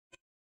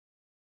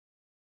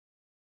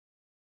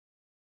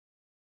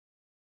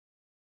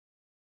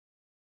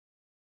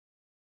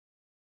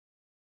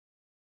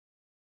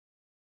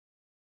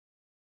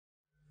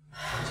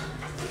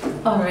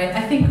All right,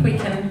 I think we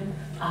can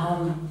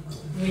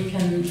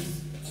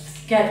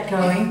get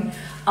going.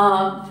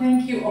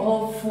 Thank you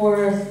all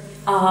for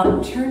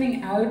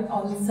turning out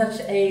on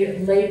such a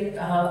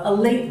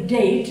late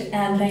date,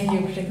 and thank you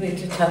particularly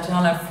to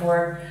Tatjana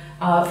for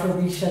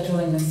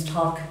rescheduling this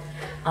talk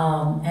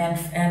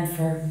and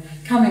for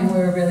coming.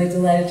 We're really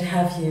delighted to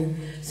have you.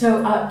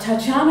 So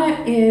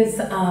Tatjana is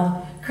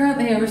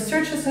currently a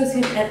research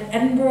associate at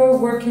Edinburgh,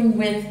 working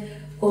with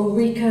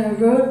Ulrika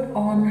wrote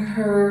on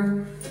her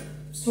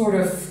sort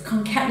of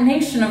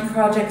concatenation of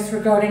projects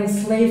regarding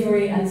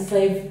slavery and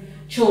slave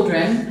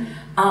children.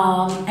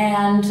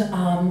 And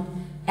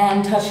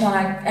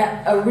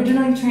Tatjana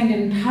originally trained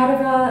in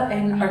Padua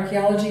in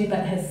archaeology,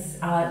 but has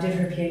did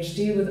her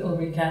PhD with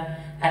Ulrika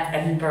at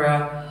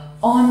Edinburgh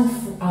on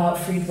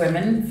freed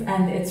women,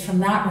 and it's from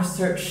that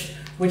research,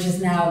 which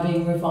is now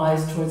being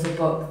revised towards a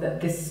book, that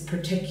this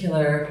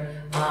particular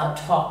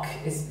talk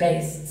is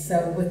based.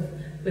 So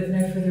with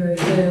no further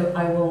ado,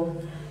 I will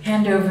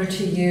hand over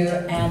to you,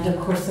 and of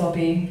course there'll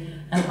be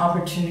an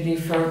opportunity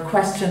for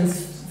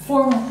questions,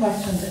 formal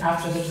questions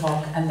after the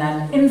talk, and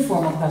then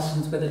informal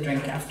questions with a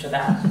drink after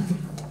that.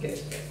 Good.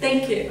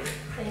 Thank you.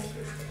 Thank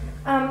you.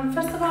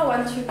 First of all, I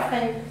want to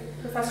thank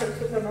Professor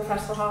Cooper and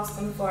Professor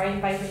Halston for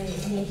inviting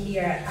me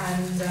here,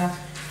 and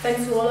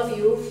thanks to all of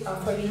you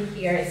for being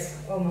here. It's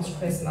almost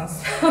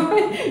Christmas.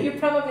 You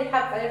probably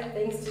have better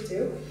things to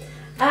do.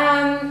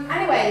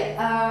 Anyway,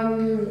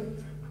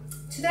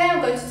 today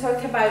I'm going to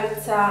talk about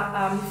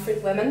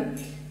freed women.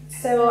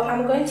 So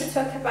I'm going to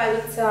talk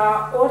about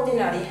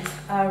ordinary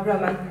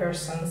Roman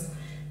persons.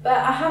 But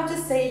I have to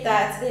say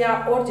that they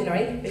are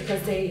ordinary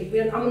because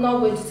I'm not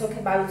going to talk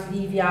about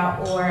Livia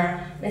or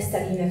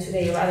Messalina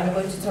today, rather I'm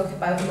going to talk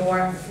about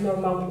more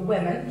normal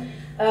women.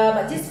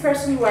 But these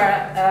persons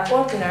were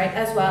ordinary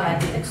as well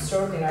as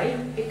extraordinary,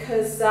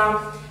 because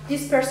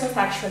these persons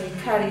actually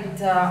carried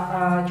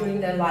during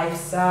their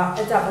lives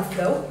a double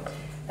flow.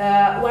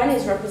 One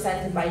is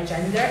represented by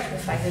gender, the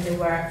fact that they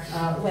were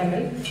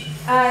women,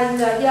 and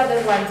the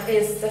other one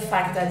is the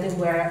fact that they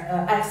were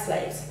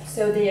ex-slaves.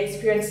 So they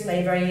experienced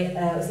slavery,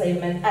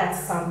 enslavement at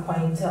some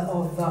point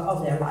of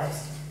their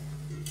lives.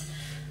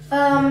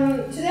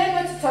 Today I'm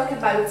going to talk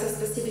about a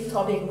specific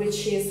topic,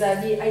 which is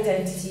the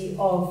identity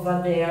of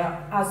their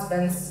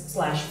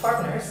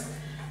husbands/partners.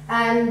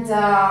 And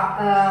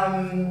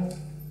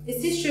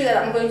it is true that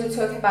I'm going to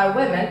talk about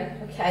women.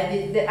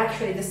 Okay,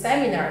 actually the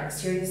seminar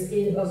series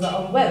was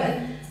on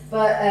women,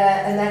 but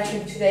and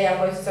actually today I'm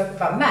going to talk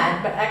about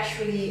men. But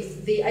actually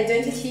the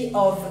identity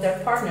of their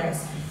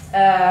partners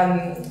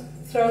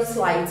throws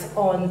light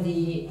on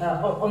the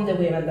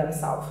women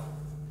themselves.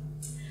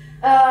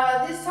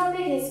 This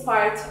topic is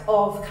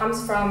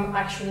comes from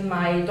actually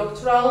my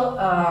doctoral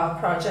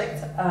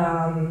project,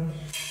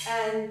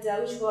 and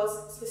which was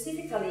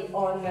specifically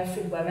on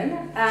freed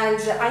women, and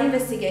I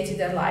investigated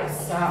their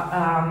lives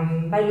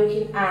by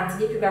looking at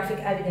the epigraphic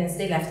evidence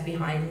they left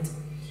behind.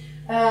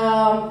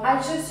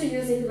 I chose to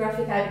use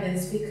epigraphic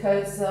evidence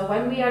because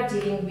when we are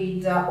dealing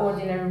with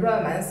ordinary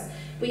Romans,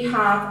 we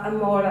have a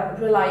more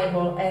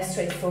reliable and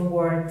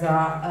straightforward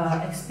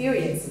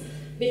experience,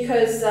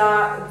 because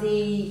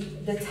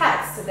the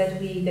texts that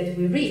we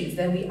read,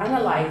 that we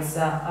analyze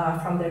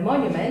from their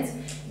monuments,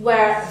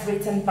 were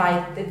written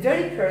by the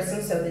very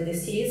persons, so the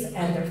deceased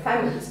and their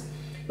families.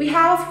 We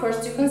have, of course,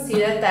 to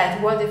consider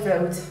that what they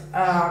wrote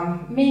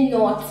may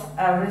not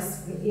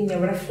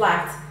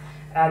reflect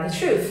the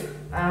truth,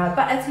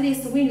 but at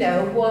least we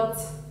know what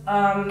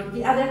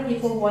the other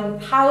people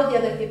how the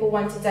other people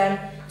wanted them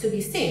to be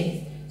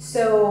seen.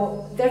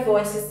 So their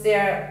voices,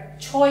 their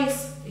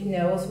choice,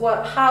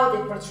 how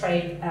they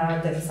portray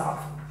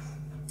themselves.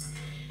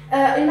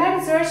 In my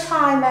research,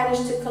 I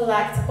managed to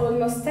collect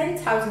almost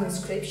 10,000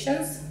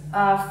 inscriptions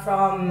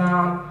from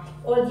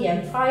all the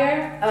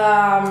empire.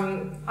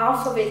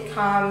 Half of it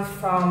comes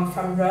from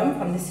Rome,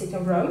 from the city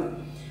of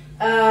Rome.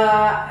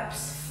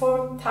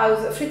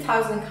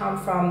 3,000 come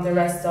from the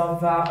rest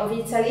of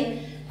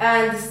Italy,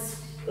 and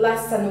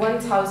less than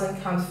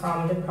 1,000 comes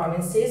from the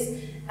provinces.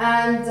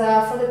 And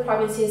for the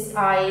provinces,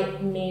 I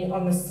mean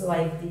almost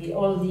like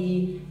all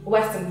the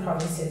western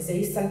provinces. The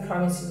eastern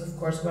provinces, of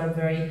course, were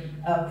very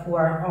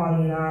poor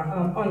on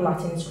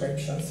Latin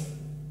inscriptions.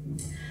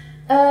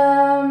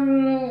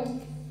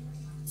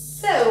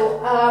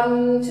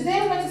 Today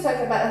I'm going to talk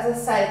about, as I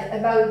said,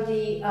 about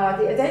the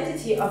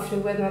identity of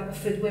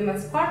freed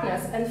women's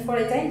partners. And for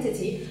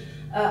identity,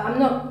 I'm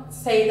not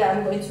saying that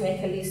I'm going to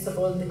make a list of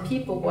all the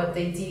people, what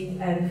they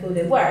did and who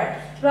they were.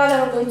 Rather,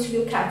 I'm going to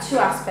look at two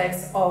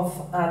aspects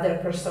of their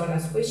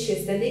personas, which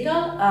is the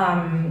legal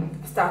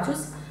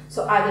status,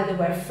 so either they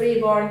were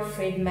freeborn,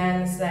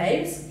 freedmen,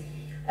 slaves,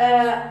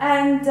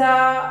 and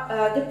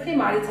the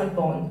premarital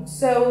bond,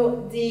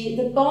 so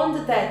the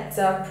bond that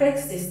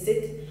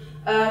pre-existed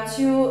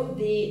to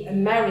the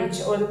marriage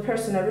or the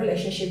personal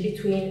relationship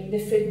between the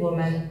freed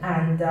woman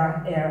and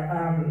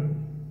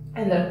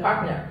their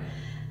partner.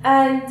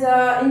 And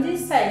in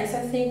this sense,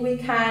 I think we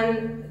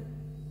can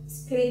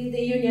split the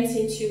unions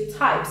into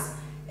types: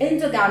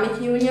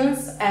 endogamic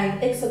unions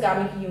and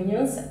exogamic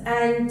unions.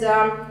 And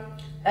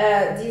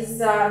This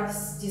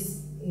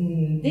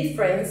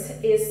difference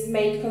is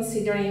made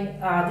considering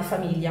the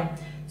familia.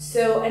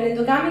 So an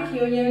endogamic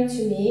union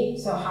to me,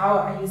 so how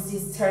I use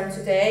this term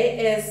today,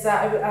 is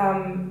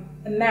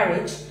a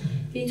marriage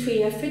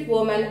between a freed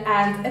woman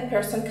and a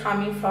person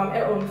coming from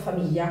her own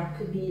familia.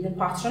 Could be the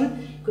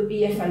patron, could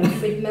be a fellow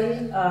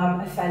freedman,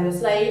 a fellow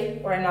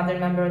slave, or another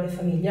member of the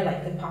familia,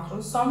 like the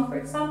patron's son, for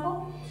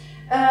example.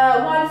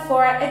 While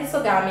for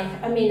exogamic,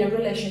 I mean a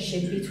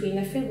relationship between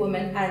a free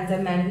woman and a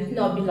man who did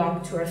not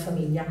belong to her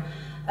familia.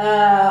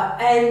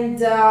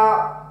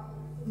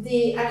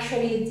 The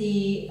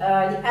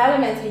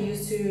element I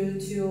use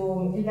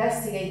to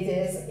investigate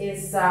this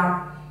is,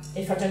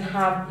 if I don't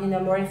have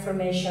more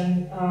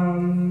information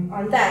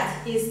on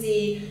that, is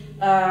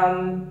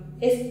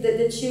if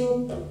the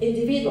two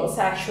individuals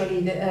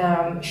actually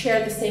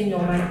share the same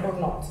nomen or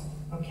not.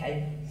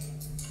 Okay.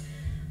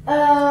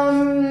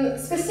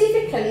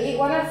 Specifically,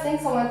 one of the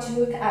things I want to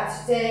look at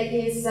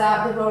today is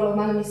the role of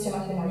manumissio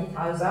matrimonii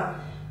causa.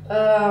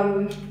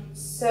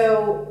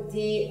 So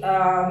the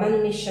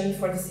manumission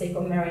for the sake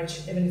of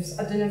marriage, even if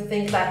I don't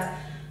think that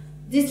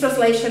this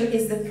translation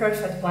is the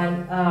perfect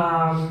one,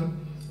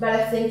 but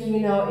I think you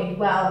know it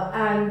well.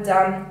 And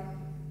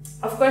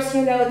of course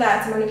you know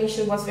that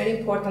manumission was very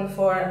important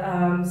for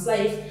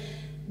slaves,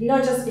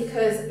 not just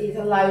because it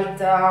allowed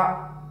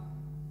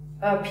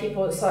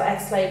people, so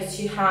ex-slaves,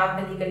 to have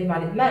a legally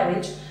valid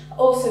marriage,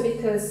 also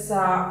because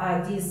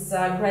these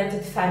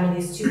granted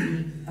families to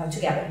be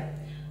together.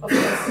 Of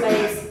course,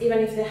 slaves, even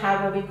if they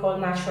have what we call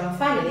natural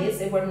families,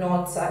 they were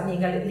not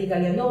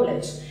legally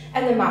acknowledged,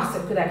 and the master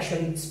could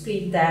actually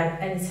split them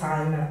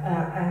anytime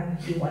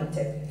he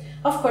wanted.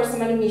 Of course,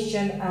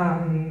 manumission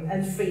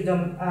and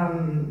freedom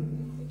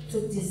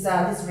took this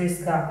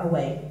risk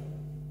away.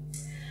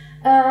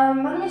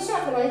 Manumissio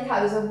matrimonii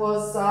causa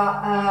was,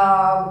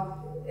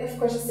 of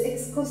course,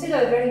 it's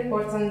considered a very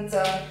important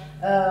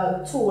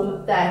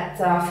tool that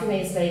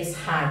female slaves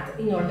had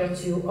in order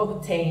to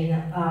obtain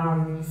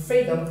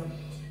freedom.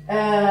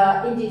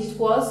 Indeed it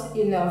was,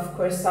 of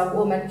course, a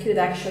woman could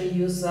actually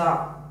use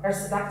her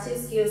seductive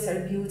skills,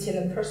 her beauty and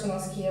her personal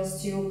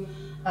skills to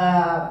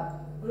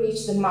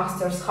reach the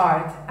master's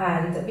heart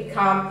and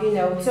become,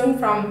 turn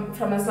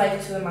from a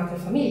slave to a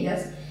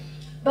materfamilias.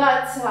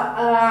 But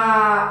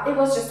it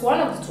was just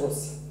one of the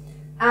tools.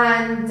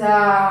 And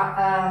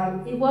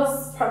it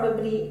was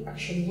probably,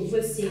 actually,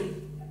 we'll see,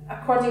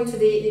 according to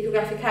the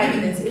bibliographic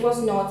evidence, it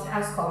was not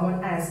as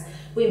common as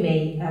we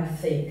may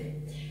think.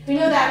 We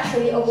know that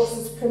actually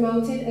Augustus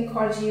promoted and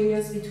encouraged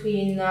unions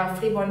between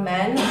freeborn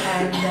men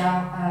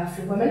and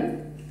free women,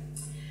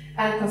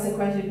 and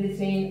consequently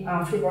between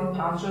freeborn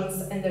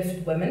patrons and their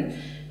free women.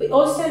 We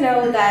also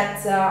know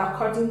that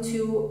according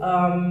to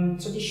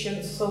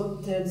tradition, so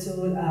to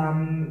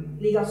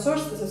legal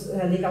sources,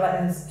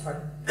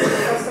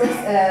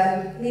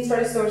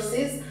 literary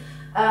sources,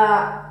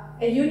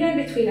 a union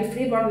between a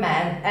freeborn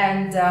man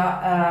and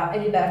a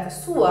liberta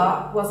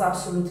sua was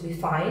absolutely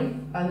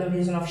fine, no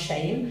reason of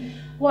shame,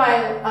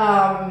 while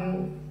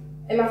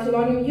a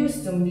matrimonium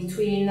justum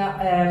between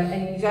an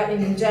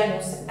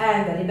ingenuus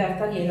and a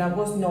liberta aliena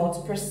was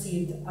not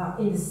perceived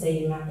in the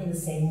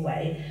same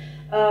way.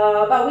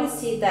 But we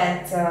see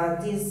that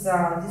this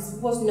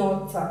was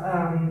not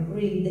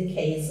really the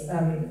case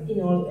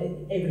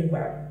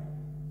everywhere.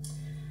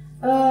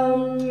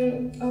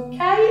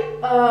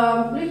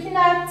 Looking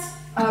at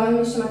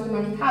manumissio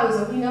matrimonii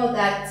causa, we know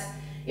that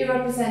it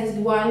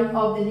represented one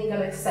of the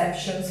legal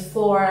exceptions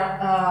for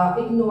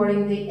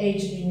ignoring the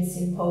age limits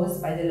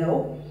imposed by the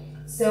law.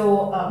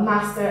 So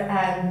master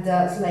and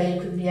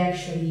slave could be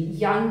actually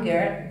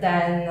younger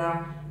than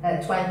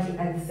 20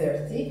 and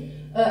 30.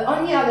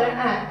 On the other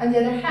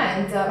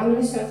hand,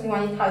 manumissio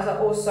matrimonii causa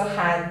also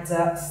had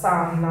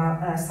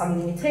some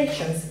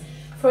limitations.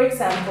 For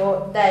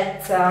example,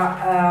 that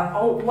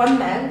one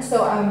man,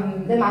 so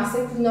the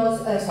master could not,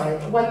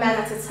 one man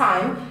at a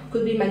time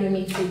could be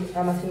manumitted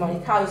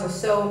matrimonii causa.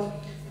 So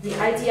the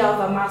idea of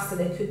a master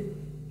that could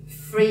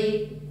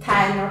free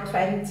 10 or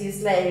 20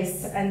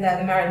 slaves and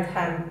then marry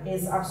them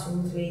is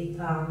absolutely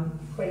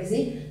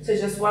crazy. So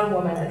just one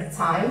woman at a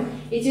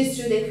time. It is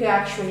true they could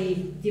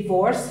actually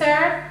divorce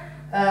her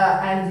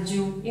and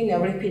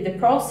repeat the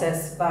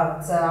process,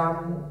 but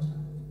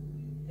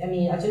I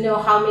mean, I don't know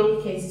how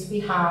many cases we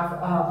have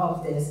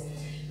of this.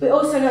 We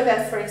also know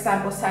that, for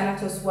example,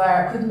 senators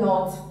could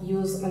not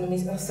use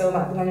manumissio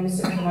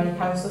matrimonii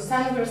causa. So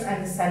senators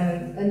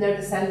and their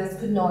descendants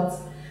could not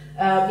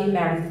be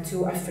married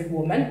to a freed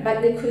woman,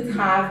 but they could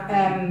have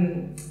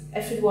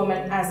a freed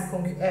woman as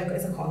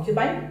a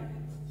concubine.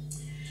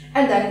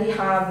 And then we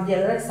have the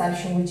other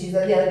exception, which is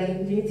the other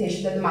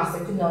limitation that the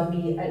master could not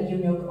be a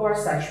eunuch or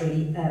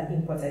sexually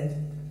impotent.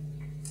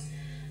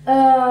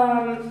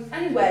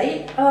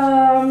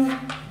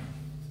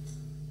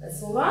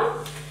 Let's move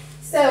on.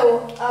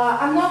 So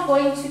I'm not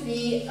going to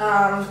be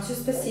too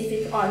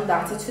specific on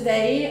data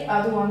today.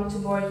 I don't want to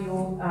bore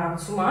you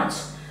too much.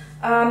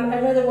 I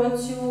rather want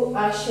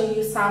to show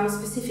you some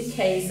specific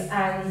case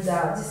and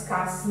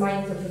discuss my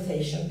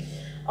interpretation.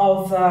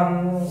 of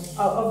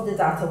the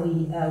data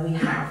we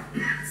have.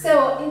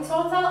 So in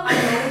total, I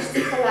managed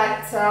to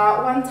collect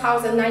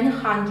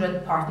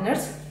 1,900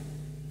 partners.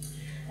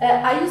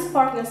 I use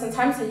partners,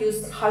 sometimes I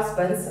use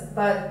husbands,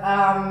 but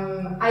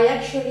I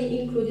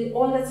actually included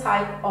all the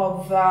type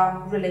of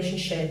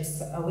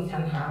relationships we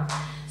can have.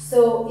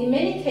 So in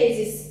many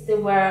cases, they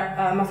were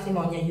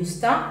matrimonii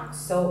justa,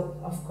 so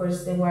of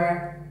course they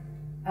were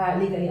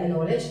legally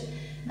acknowledged.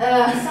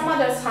 Some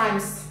other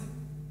times,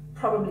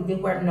 probably they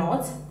were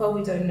not, but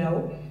we don't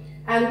know.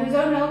 And we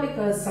don't know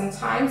because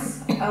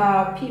sometimes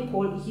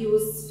people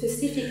use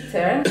specific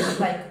terms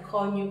like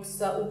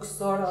conjux,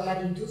 uxor, or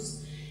maritus,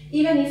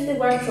 even if they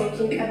were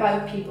talking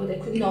about people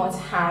that could not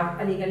have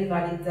a legally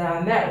valid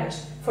marriage,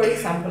 for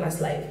example, a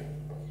slave.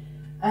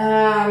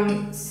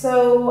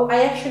 So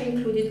I actually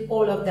included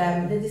all of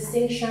them. The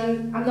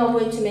distinction, I'm not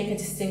going to make a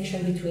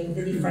distinction between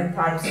the different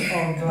types of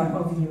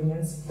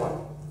unions.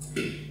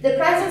 The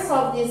presence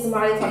of these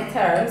marital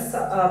terms,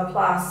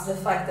 plus the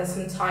fact that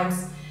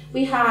sometimes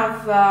we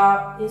have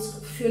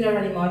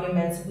funeral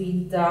monuments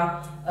with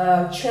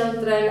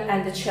children,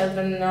 and the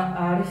children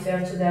refer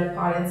to their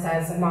parents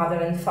as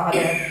mother and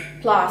father,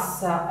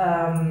 plus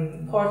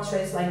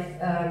portraits like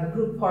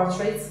group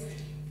portraits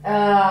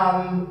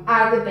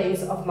are the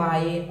base of my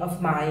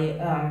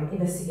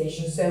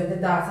investigation. So the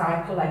data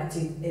I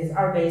collected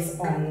are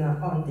based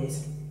on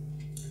this.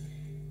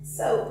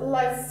 So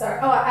let's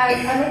start. Oh,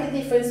 I made the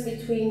difference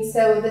between,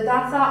 so the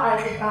data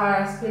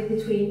are split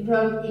between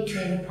Rome,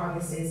 Italy, and the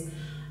provinces.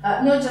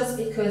 Not just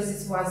because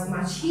it was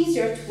much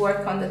easier to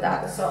work on the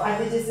data, so I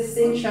did this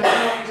distinction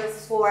not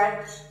just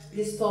for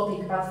this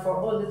topic, but for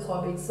all the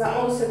topics, but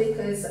also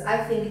because I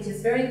think it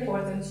is very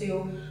important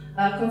to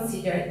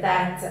consider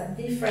that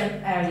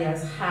different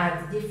areas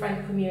had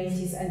different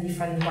communities and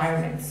different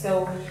environments.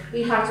 So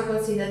we have to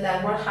consider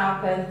that what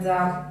happened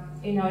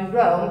in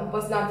Rome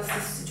was not the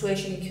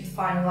situation you could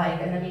find like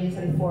in a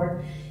military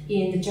fort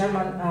in the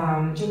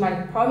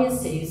German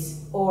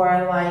provinces,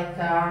 or like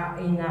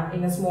in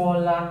a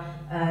small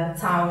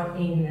town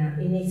in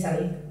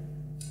Italy.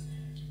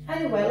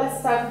 Anyway, let's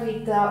start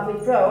with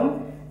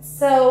Rome.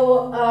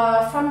 So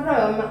from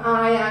Rome,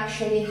 I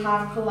actually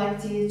have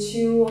collected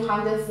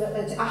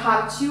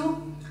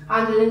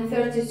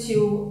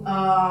 232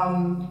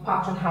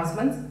 patron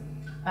husbands,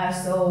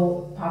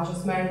 so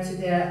patrons married to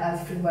their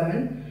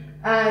freedwomen.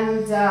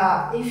 And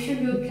if you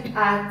look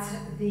at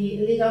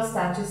the legal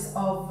status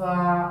of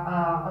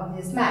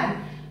these men,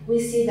 we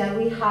see that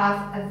we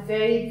have a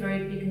very,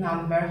 very big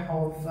number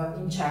of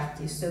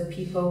incerti, so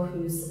people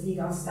whose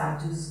legal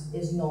status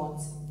is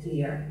not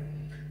clear.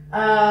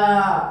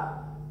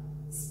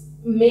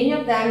 Many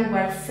of them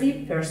were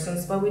free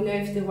persons, but we know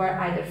if they were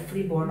either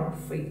freeborn or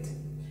freed.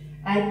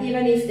 And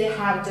even if they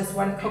have just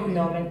one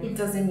cognomen, it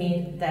doesn't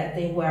mean that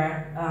they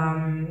were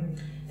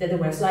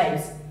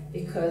slaves,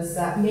 because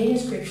many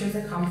inscriptions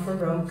that come from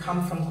Rome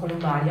come from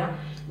Columbaria,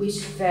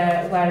 which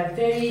were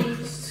very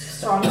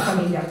strong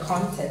familial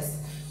contexts.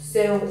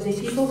 So the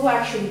people who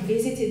actually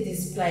visited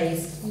this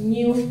place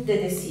knew the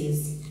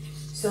deceased.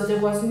 So there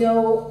was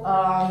no,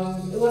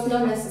 it was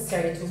not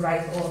necessary to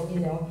write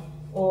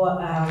or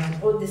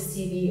the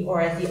CV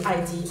or the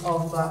ID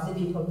of the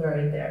people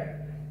buried there.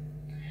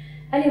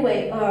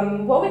 Anyway,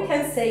 what we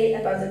can say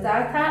about the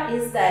data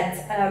is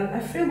that a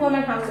free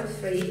woman out of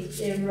 3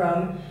 in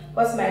Rome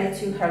was married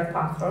to her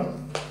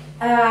patron.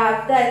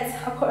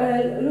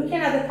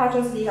 Looking at the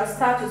patron's legal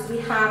status, we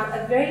have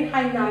a very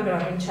high number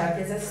of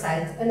incerti, as I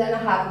said, and then I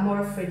have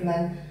more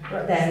freedmen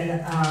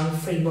than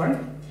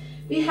freeborn.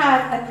 We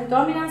have a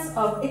predominance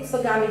of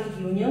exogamic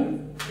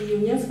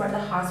unions where the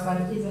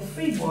husband is a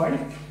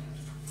freeborn,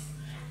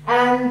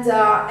 and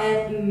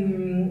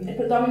a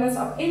predominance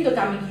of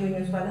endogamic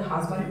unions where the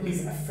husband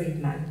is a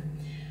freedman.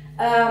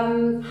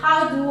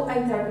 How do I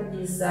interpret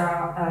this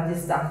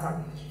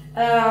data?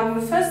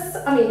 First,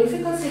 if we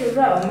consider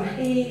Rome,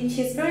 it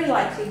is very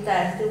likely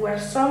that there were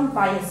strong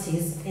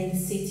biases in the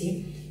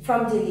city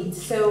from the elite.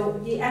 So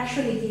the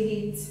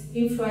elite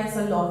influenced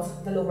a lot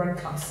the lower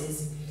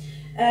classes.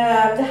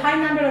 The high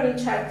number of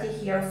incerti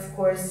here, of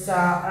course,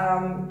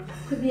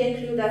 could be a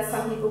clue that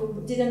some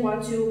people didn't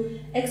want to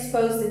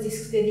expose the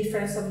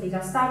difference of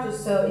legal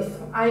status. So if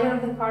either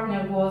of the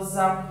partner was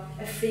a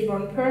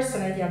freeborn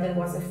person and the other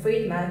was a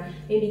freedman,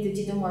 maybe they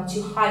didn't want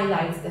to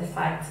highlight the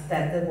fact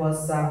that there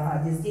was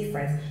this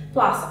difference.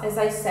 Plus, as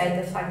I said,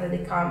 the fact that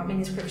many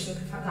inscriptions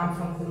come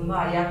from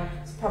Columbaria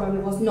probably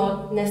was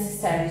not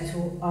necessary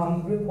to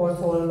report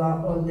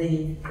all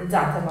the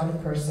data about the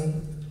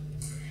person.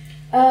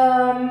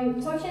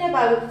 Talking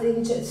about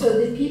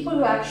the people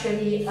who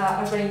actually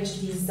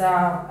arranged these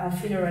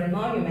funeral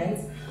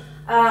monuments,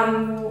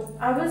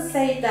 I would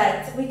say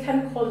that we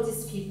can call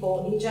these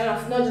people in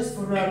general, not just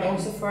for Rome,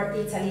 also for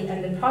Italy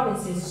and the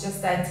provinces,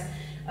 just that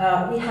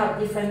we have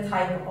different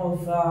type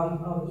of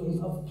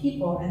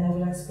people, and I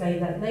will explain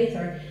that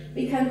later.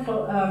 We can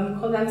call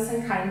them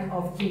some kind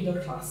of middle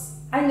class.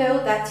 I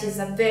know that is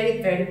a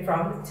very, very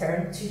wrong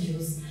term to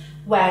use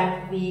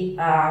when we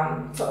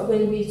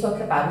talk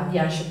about the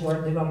ancient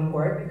world, the Roman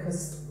world,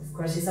 because of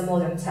course, is a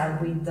modern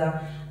term with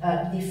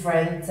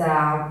different,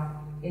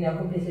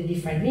 completely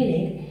different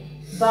meaning.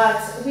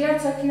 But we are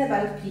talking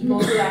about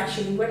people who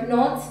actually were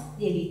not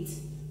the elite.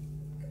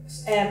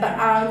 But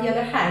on the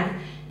other hand,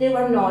 they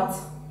were not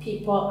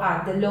people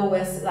at the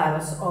lowest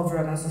levels of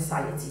Roman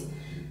society.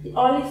 The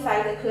only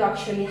fact they could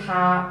actually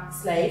have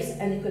slaves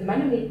and they could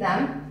manumit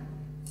them,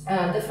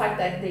 the fact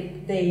that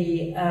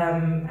they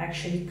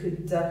actually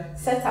could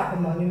set up a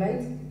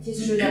monument. It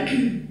is true that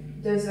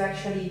those who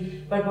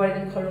actually were born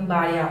in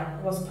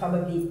Columbaria was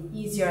probably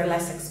easier,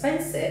 less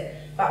expensive,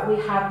 but we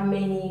have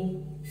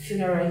many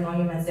funerary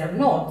monuments. They're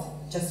not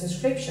just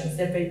inscriptions,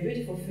 they're very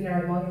beautiful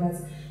funerary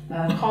monuments,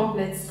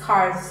 complex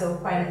cards, so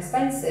quite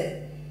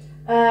expensive.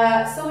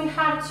 So we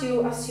have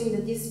to assume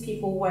that these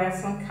people were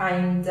some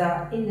kind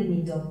in the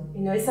middle.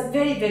 It's a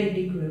very, very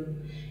big group.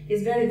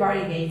 It's very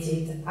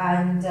variegated,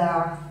 and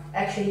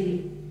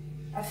actually,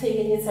 I think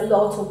it needs a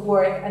lot of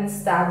work and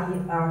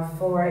study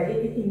for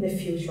in the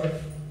future.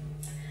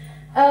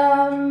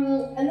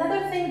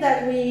 Another thing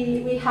that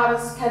we have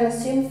can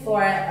assume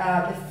for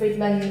the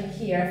freedmen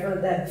here, for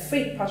the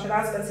freed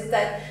patriarch husbands, is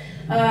that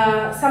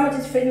some of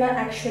these freedmen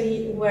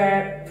actually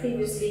were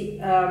previously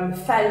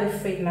fellow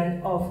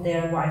freedmen of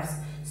their wives.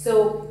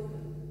 So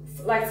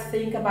let's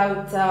think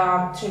about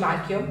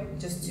Trimalchio,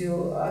 just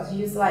to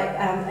use like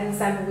an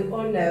example we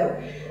all know.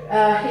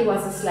 He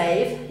was a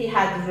slave, he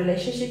had a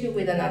relationship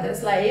with another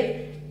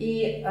slave,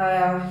 he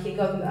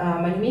got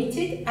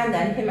manumitted, and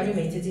then he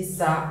manumitted his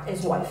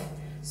wife.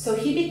 So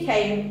he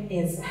became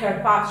her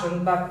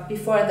patron, but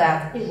before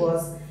that he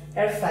was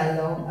her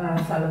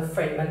fellow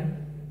freedman.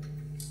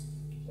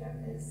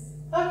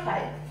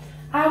 Okay,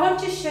 I want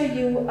to show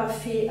you a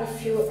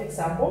few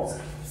examples.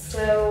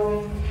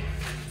 So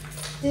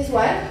this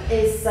one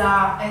is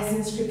an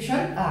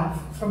inscription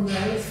from the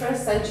 1st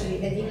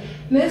century.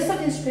 Most of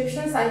the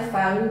inscriptions I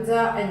found,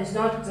 and it's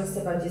not just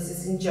about this,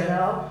 it's in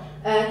general,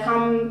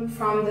 come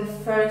from the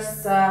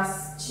first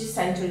 2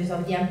 centuries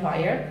of the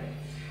empire.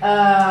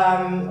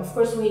 Of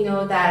course, we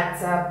know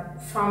that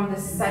from the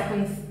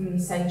 2nd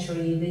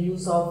century, the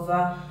use of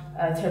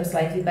terms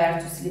like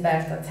libertus,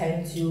 liberta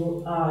tend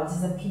to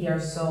disappear,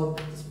 so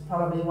it's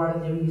probably one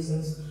of the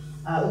reasons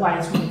why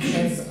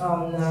inscriptions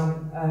on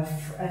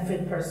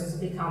freed persons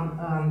become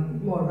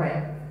more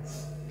rare.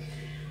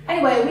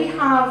 Anyway, we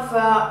have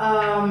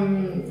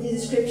the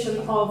description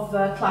of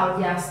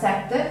Claudia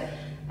Stepte,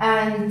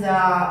 and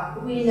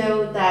we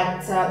know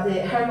that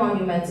her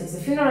monument, it's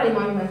a funerary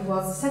monument,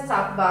 was set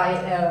up by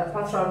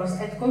Patronus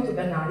et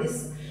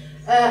Contubernalis.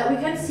 We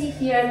can see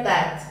here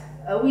that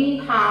we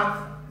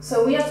are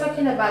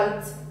talking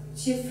about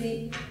 2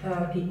 free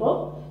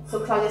people. So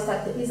Claudia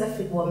Stepte is a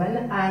freed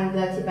woman, and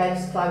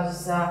Tiberius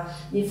Claudius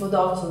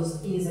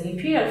Nymphodotus is an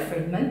imperial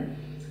freedman.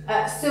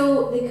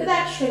 So they could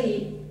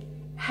actually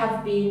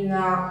have been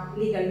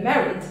legally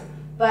married,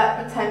 but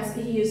at times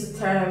he used the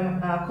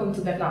term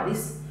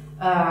contubernalis.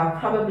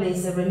 Probably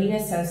is a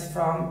reminiscence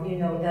from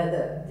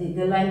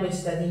the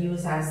language that they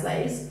use as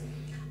slaves.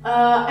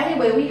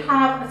 Anyway, we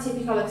have a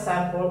typical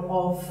example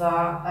of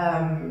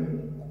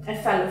a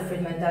fellow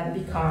freedman that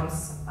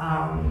becomes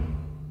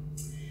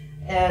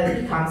the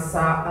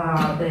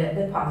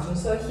patron.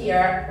 So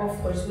here, of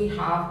course, we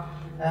have,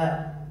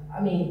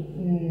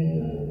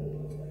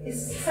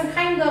 it's some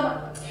kind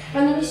of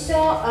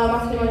manumissio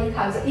matrimonii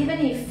causa, even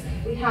if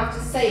we have to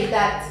say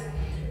that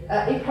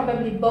it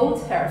probably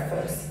bought her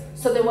first.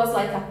 So there was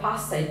like a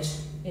passage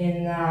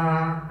in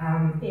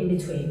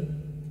between.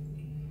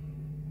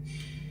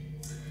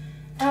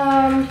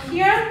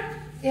 Here,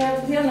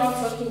 we are not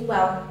talking,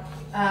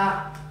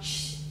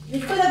 we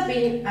could have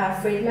been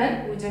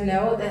freedmen, we don't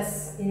know.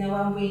 That's,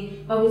 when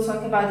we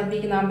talk about the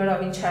big number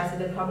of interested,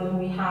 the problem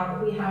we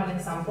have an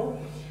example.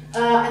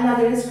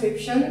 Another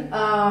inscription,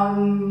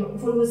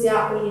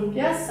 Volusia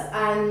Olympias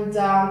and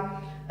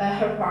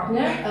her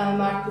partner,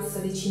 Marcus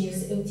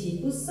Licinius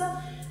Eutychus.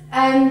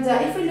 And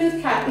if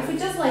we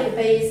just like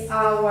base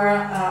our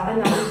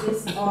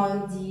analysis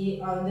on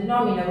the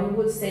nominal, we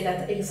would say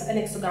that it's an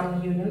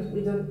exogamous union.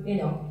 We don't,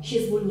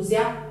 she's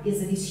Volusia,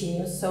 is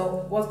Licinius.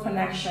 So what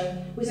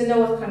connection? We don't know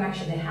what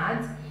connection they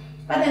had.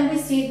 But then we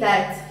see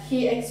that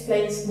he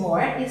explains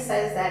more. He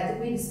says that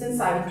we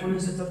dispensavit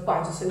Volusia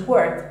Torquatus, so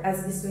worked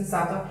as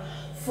dispensator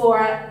for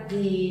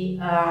the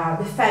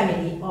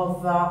family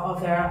of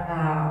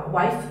her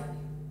wife.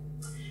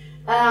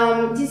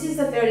 This is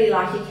a very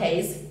lucky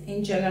case.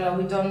 In general,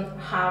 we don't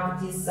have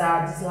these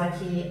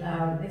lucky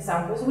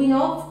examples. We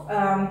know,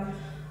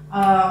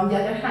 on the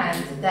other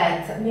hand,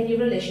 that many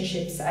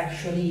relationships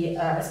actually,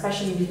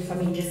 especially with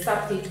families,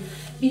 started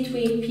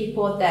between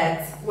people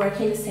that work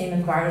in the same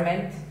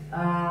environment.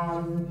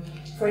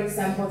 For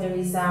example, there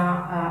is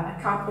a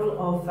couple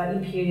of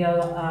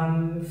imperial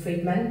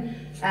freedmen,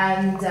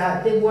 and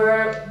they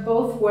were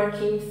both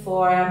working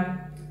for.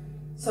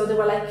 So they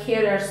were like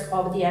carriers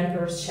of the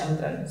emperor's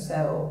children,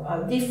 so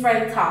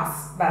different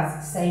tasks,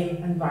 but same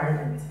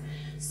environment.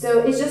 So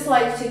it's just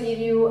like to give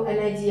you an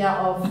idea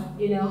of,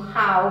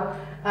 how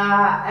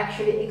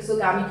actually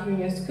exogamic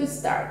unions could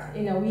start.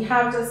 We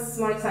have just a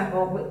small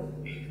example.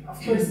 Of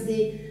course,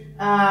 the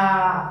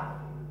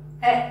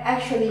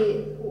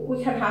Actually,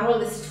 we can have all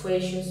the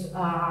situations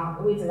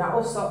with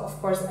also,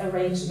 of course,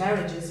 arranged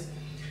marriages,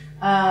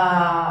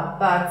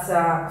 but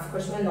of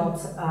course we're not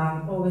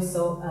always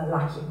so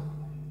lucky.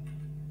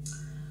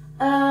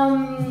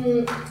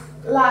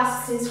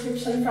 Last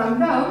inscription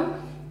from Rome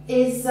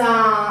is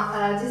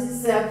this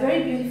is a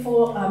very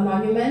beautiful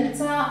monument.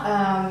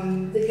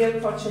 The girl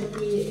portrait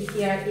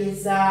here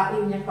is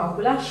Iulia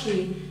Coppola.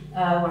 She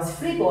was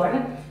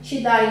freeborn.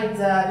 She died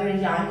very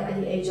young, at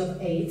the age of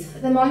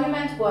 8. The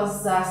monument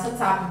was set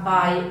up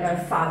by her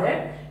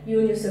father,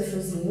 Junius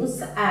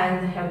Euphrosinius,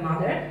 and her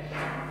mother.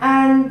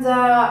 And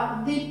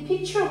the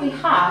picture we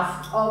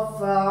have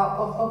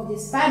of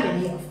this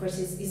family, of course,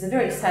 is a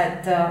very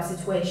sad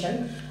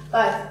situation,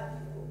 but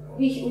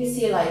we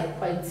see like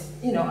quite,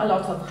 a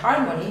lot of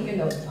harmony.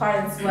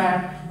 Parents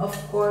were,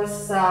 of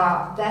course,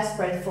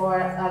 desperate for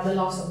the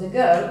loss of the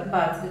girl,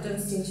 but there don't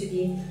seem to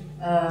be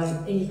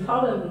any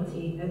problem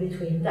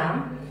between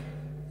them.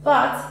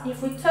 But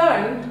if we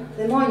turn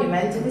the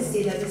monument, we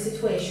see that the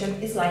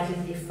situation is slightly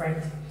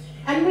different.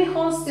 And we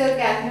also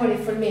get more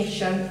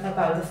information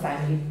about the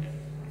family.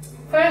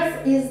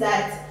 First is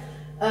that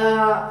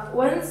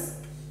one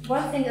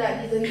thing that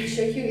I didn't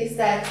show you is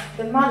that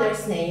the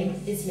mother's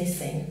name is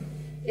missing.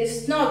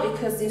 It's not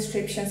because the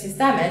inscription is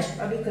damaged,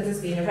 but because it's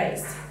been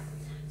erased.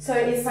 So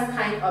it's some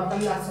kind of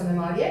damnatio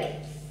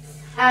memoriae.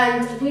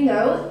 And we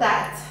know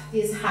that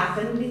this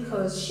happened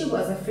because she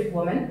was a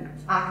freedwoman,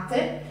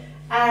 active,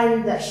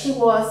 and she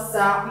was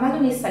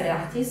manumissa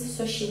gratis,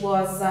 so she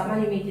was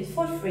manumitted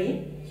for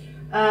free,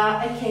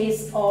 a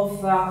case of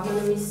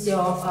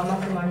manumissio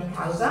matrimonii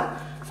causa.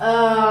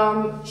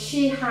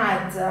 She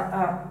had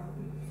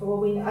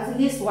at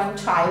least one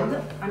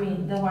child. I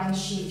mean, the one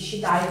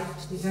she died,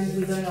 we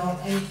don't know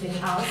anything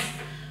else.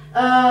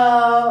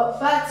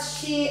 But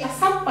she, at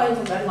some point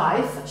of her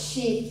life,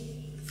 she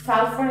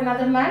fell for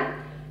another man,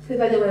 who,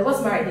 by the way,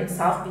 was married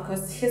himself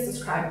because he's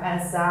described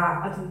as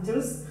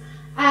adulterous.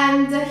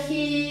 And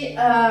she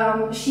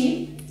left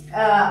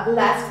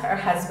her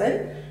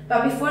husband,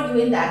 but before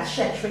doing that,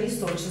 she actually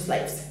sold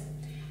slaves.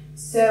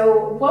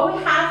 So what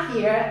we have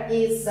here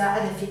is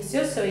an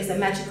affixio, so it's a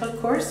magical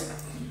course,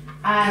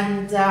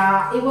 and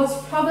it was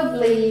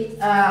probably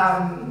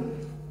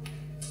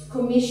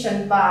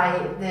commissioned by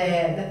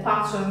the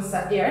patron's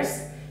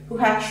heirs, who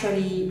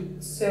actually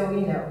saw,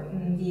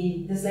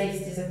 the slaves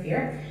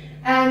disappear,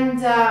 and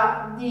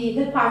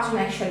the patron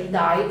actually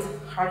died,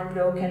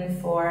 heartbroken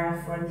for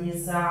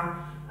this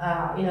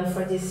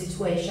for this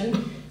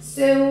situation.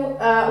 So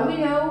we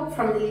know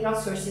from the legal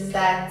sources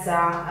that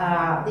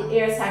the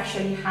heirs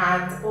actually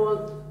had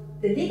all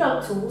the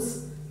legal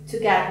tools to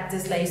get the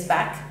slaves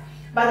back,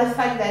 but the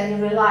fact that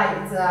they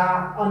relied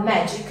on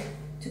magic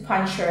to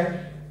punish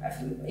her,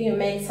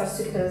 makes us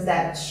suppose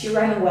that she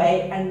ran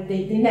away and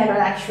they never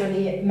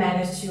actually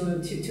managed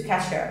to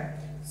catch her.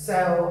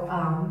 So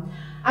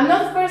I'm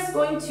not, of course,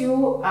 going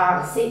to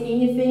say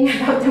anything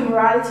about the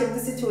morality of the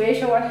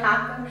situation, what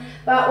happened,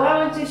 but what I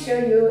want to show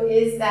you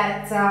is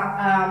that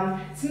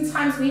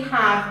sometimes we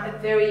have a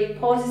very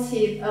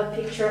positive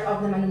picture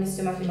of the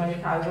manumissio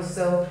matrimonii causa.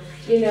 So,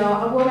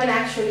 a woman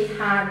actually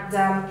had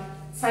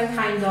some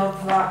kind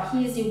of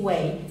easy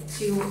way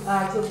to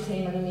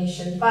obtain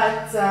manumission,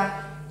 but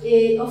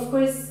of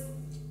course,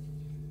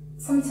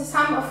 some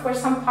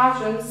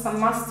patrons, some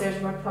masters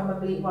were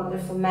probably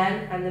wonderful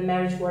men, and the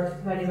marriage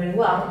worked very, very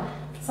well.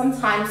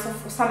 Sometimes,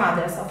 some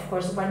others, of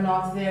course, were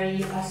not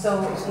very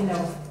so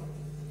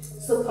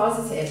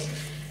positive.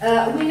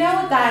 We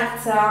know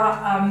that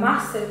a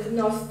master could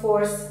not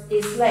force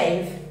a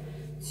slave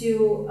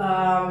to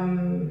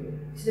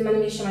the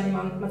manumissio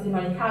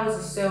matrimonii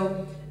causa.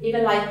 So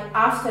even like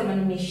after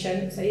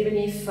manumission, so even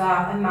if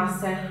a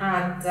master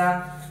had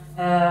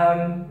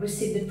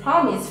received the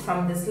promise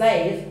from the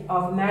slave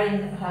of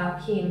marrying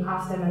him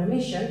after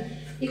manumission,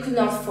 he could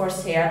not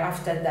force her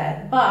after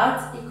that,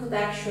 but he could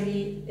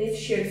actually, if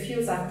she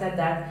refused after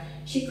that,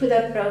 she could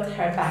have brought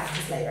her back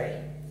to slavery.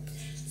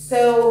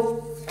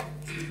 So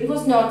it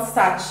was not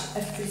such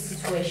a free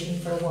situation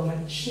for a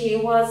woman. She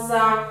was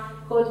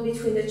caught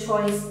between the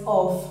choice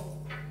of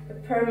a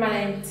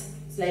permanent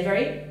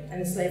slavery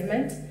and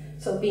enslavement,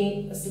 so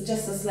being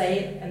just a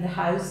slave in the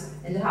house,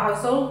 in the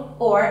household,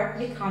 or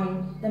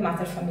becoming the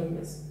mater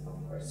familias,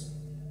 of course.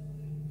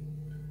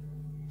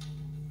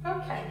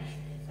 Okay.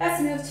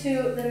 Let's move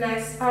to the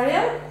next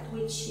area,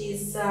 which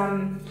is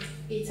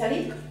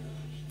Italy.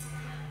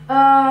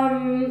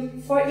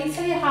 For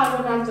Italy, I have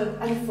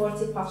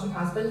 140 patron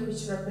husbands,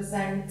 which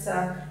represent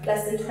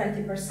less than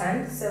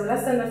 20%. So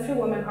less than a free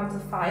woman out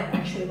of 5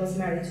 actually was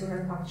married to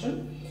her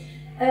patron.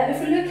 If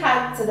we look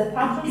at the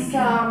patron's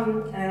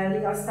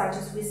legal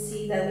status, we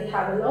see that we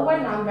have a lower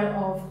number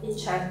of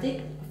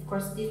incerti, of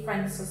course,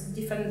 different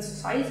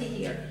society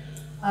here,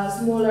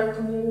 smaller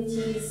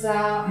communities,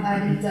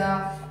 and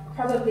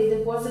probably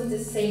there wasn't the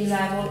same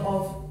level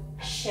of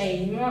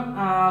shame,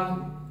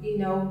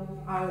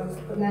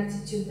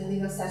 connected to the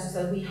legal status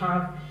that we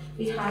have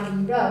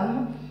in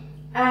Rome.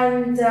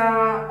 And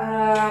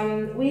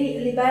we,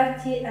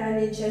 liberty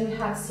and ingenuity,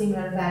 have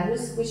similar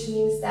values, which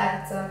means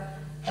that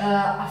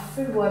a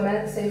free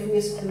woman, so if we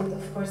exclude,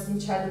 of course, in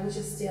child, which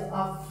is still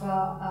of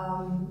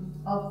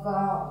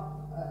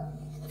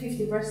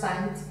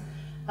 50%,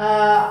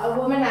 a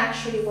woman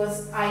actually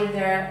was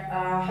either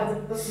had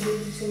the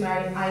possibility to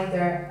marry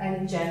either an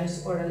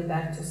ingenuus or a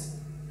libertus.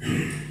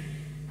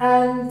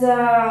 And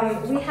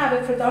we have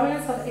a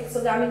predominance of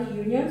exogamic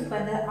unions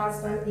when the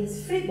husband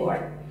is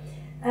freeborn.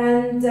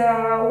 And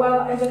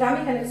well,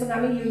 endogamic and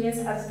exogamic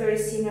unions have very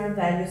similar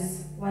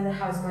values when the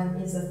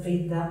husband is a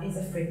free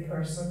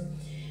person.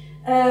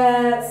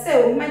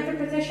 So my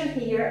interpretation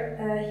here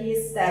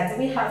is that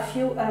we have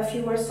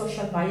fewer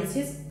social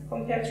biases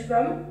compared to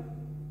Rome.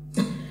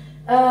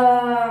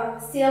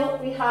 Still,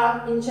 we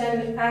have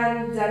ingenuity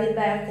and liberty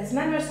as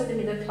members of the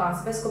middle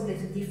class, but it's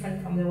completely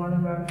different from the one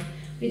in Rome.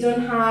 We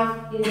don't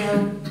have,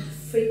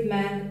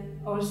 freedmen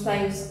or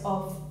slaves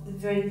of the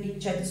very big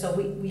gender. So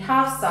we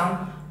have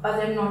some, but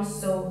they're not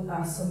so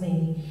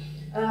many.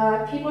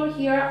 People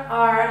here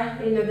are,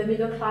 the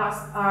middle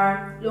class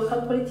are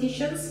local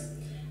politicians,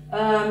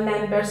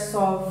 members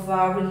of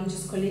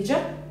religious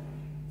collegia.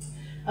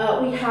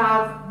 We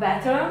have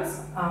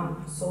veterans,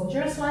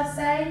 soldiers, let's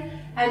say,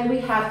 and we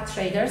have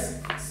traders,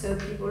 so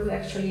people who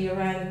actually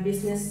ran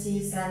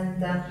businesses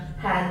and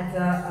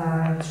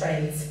had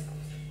trades.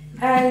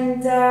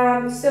 And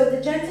so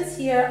the genders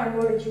here are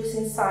more reduced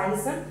in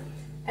size,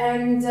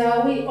 and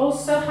we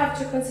also have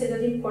to consider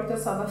the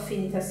importance of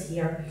affinitas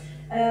here.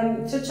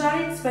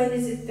 Tatjana explained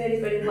this very,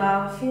 very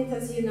well.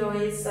 Affinitas,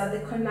 is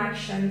the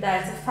connection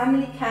that a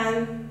family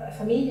can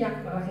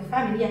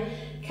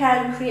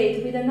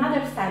create with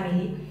another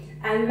family,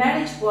 and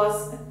marriage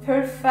was a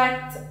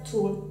perfect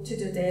tool to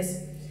do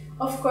this.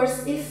 Of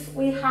course, if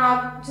we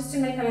have, just to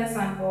make an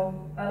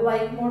example,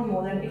 like more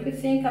modern, if we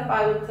think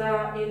about,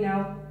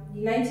 the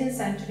 19th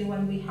century,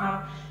 when we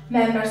have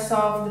members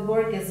of the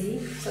bourgeoisie,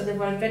 so they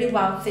were very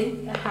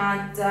wealthy,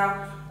 had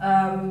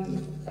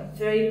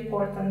very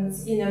important,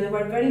 they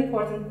were very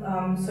important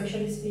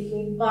socially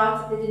speaking,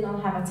 but they did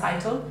not have a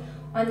title.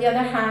 On the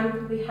other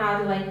hand, we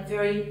had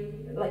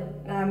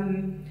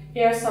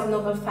heirs of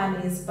noble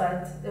families,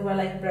 but they were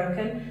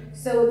broken.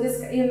 So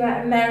this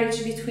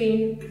marriage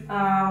between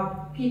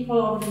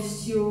people of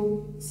these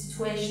two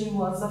situations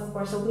was, of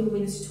course, a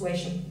win-win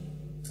situation.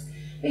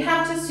 We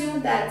have to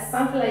assume that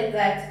something like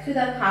that could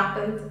have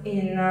happened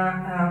in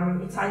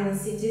Italian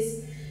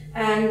cities,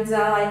 and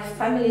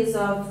families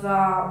of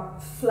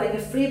a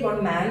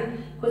freeborn man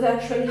could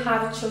actually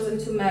have chosen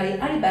to marry a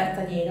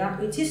liberta aliena.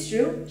 It is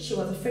true, she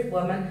was a free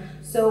woman,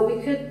 so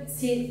we could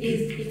see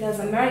it as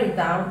a marrying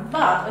down,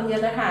 but on the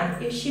other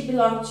hand, if she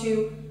belonged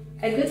to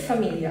a good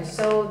familia,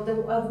 so the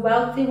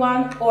wealthy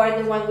one or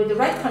the one with the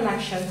right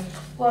connection,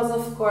 was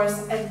of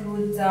course a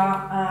good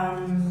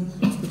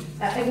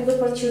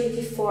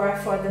opportunity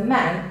for the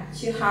man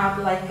to have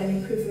an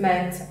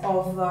improvement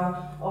of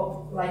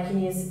in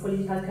his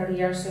political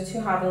career, so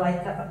to have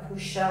a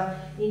push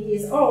in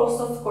this, or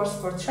also of course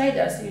for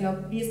traders,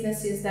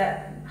 businesses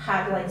that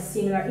had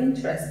similar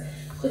interests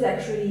could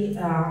actually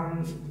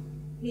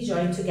be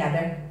joined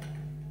together.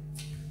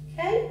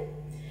 Okay,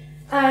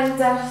 and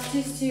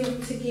just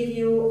to give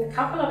you a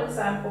couple of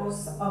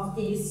examples of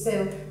this,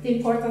 so the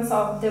importance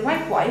of the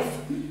right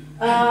wife.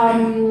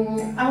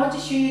 I want to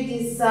show you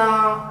these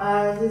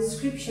the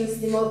descriptions,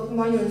 the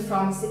monument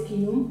from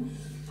Sepinum,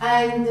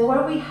 and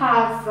where we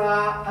have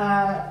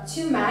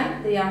two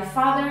men. They are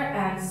father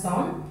and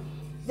son.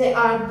 They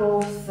are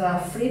both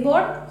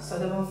freeborn, so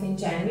they're both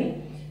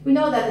ingenui. We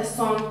know that the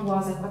son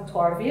was a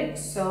quattuorvir,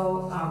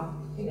 so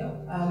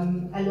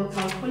a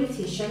local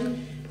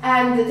politician,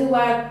 and they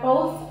were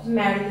both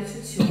married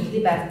to two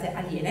liberte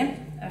aliene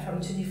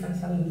from two different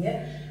families.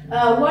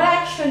 What I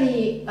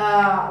actually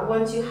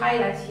want to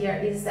highlight here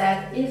is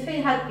that if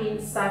it had been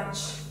such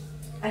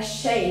a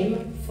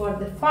shame for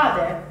the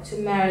father to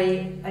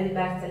marry a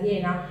liberta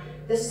aliena,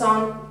 the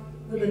son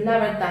would have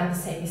never done the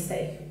same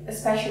mistake,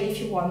 especially if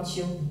you want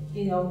to,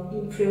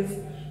 improve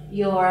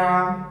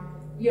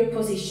your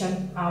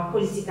position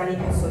politically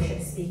and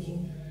socially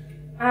speaking.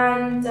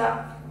 And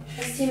a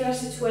similar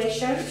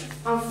situation,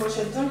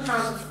 unfortunately, I don't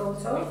have a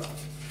photo.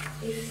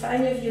 If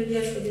any of you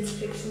read the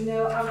description,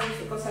 know how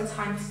difficult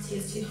sometimes it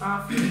is to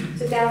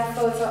get a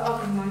photo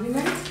of a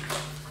monument.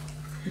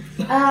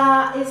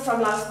 It's from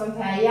Las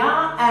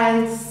Pompeia,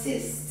 and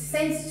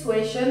same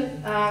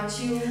situation,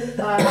 two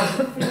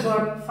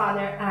freeborn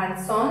father and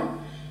son,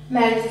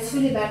 married to two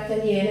liberti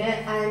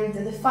aliene, and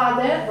the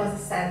father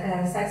was a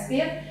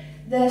Shakespeare,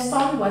 the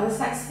son was a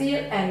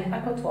Shakespeare and a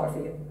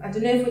quattuorvir. I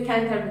don't know if we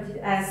can interpret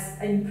it as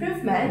an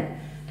improvement,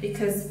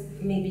 because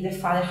maybe the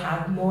father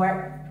had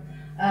more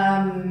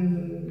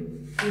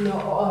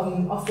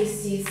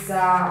offices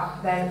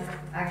that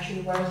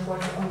actually were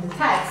important on the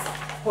text,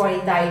 or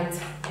he died,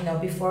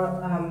 before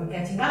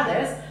getting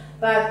others.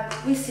 But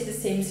we see the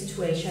same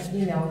situation, two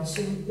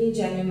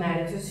ingenui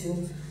married to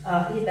two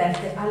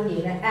liberte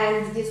aliene,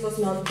 and this was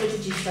not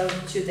prejudicial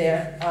to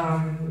their,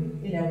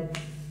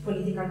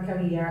 political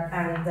career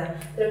and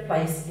their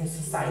place in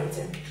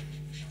society.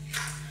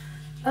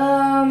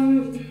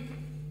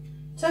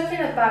 Talking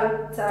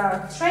about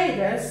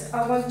traders,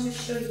 I want to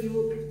show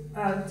you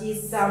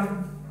this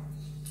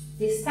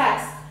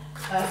text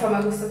from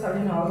Augusta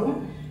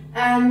Torinorum,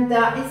 and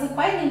it's a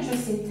quite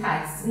interesting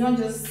text, not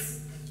just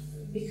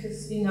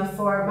because, you know,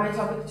 for my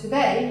topic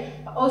today,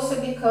 but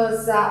also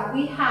because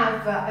we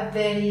have a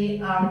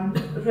very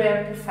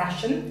rare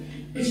profession,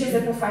 which is the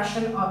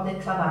profession of the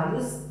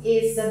clavarius.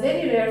 It's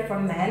very rare for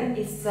men.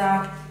 It's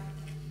an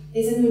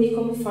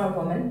unicum for a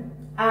woman,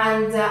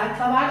 and a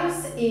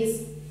clavarius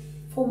is,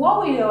 for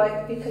what we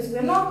know, because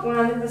we're not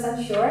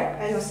 100% sure,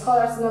 and the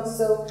scholars are not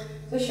so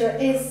sure,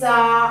 is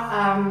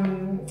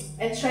a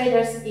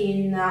traders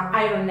in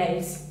iron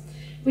nails.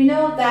 We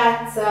know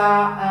that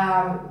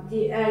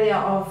the area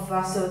of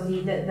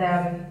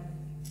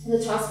the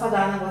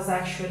Transpadana was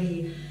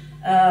actually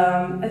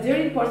a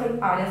very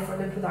important area for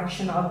the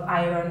production of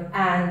iron,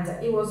 and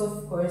it was,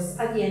 of course,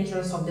 at the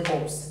entrance of the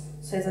Gulf.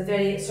 So it's a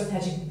very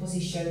strategic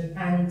position,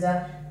 and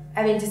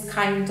having this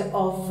kind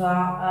of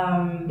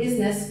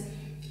business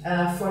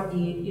for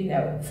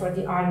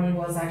the army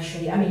was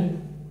actually, I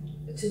mean,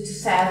 to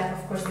sell,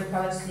 of course, the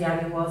products to the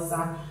army was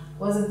a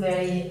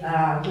very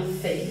good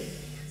thing.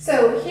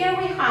 So here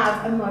we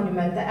have a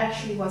monument that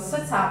actually was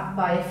set up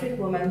by a freed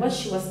woman when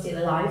she was still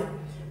alive,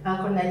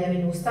 Cornelia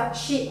Venusta.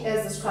 She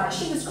describes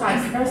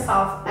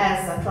herself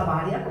as a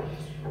clavaria,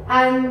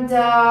 and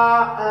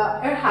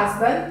her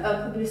husband,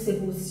 Publius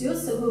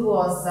Bucius, who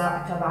was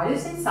a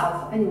clavarius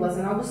himself, and he was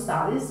an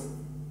Augustalis.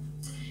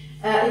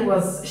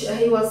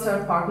 He was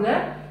her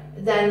partner.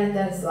 Then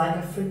there's like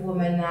a free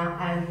woman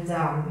and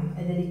a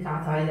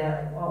dedicata,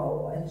 either a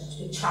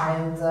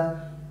child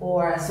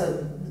or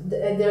so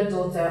their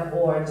daughter,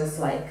 or just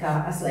like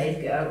a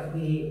slave girl.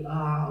 We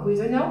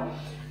don't know.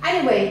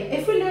 Anyway,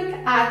 if we look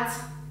at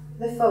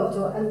the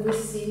photo and we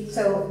see,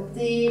 so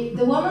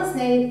the woman's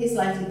name is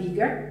slightly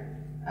bigger,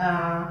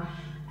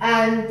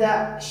 and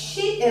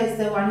she is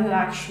the one who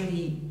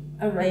actually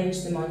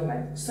arranged the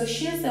monument. So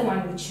she is the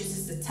one who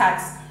chooses the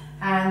text,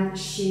 and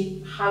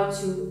how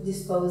to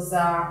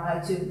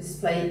to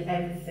display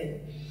everything.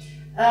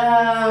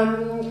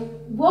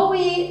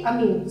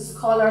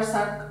 Scholars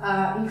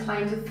are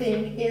inclined to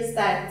think is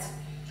that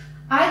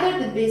either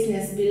the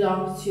business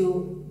belonged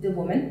to the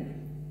woman,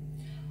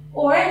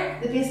 or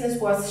the business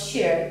was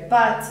shared,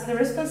 but the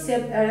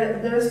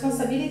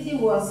responsibility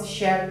was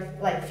shared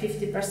like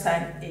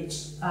 50%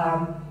 each.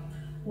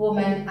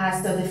 Woman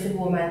as the free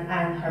woman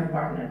and her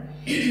partner.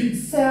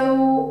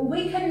 So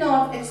we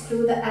cannot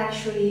exclude that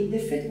actually the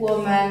freed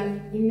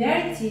woman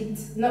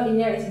not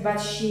inherited, but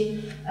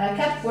she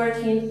kept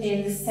working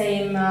in the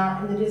same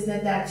in the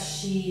business that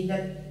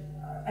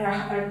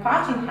her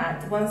patron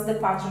had. Once the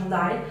patron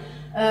died,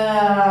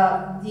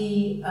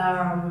 the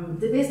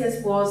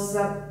business was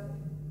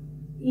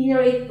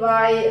inherited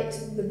by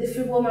the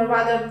free woman,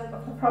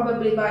 rather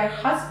probably by her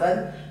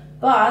husband,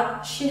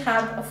 but she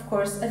had, of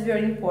course, a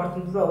very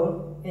important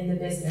role in the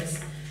business,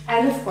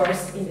 and of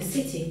course in the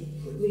city.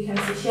 We can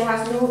see she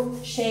has no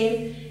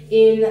shame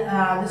in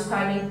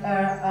describing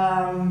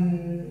her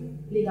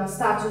legal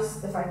status,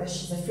 the fact that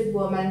she's a freed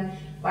woman,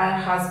 while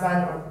her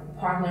husband or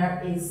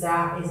partner is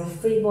a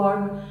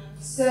freeborn.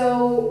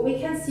 So we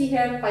can see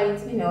here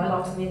quite, a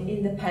lot of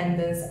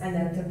independence and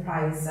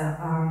enterprise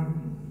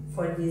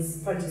for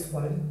this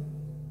woman.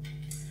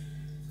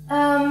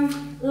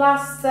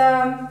 Last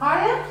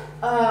area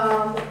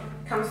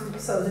comes to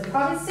the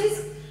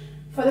provinces.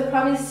 For the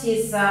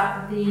provinces,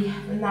 the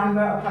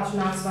number of patron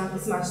husbands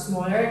is much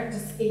smaller,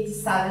 just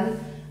 87,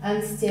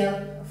 and still,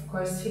 of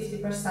course,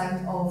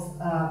 50% of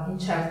in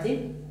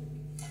charity.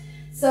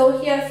 So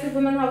here, free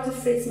women how to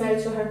free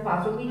married to her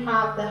patron, we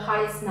have the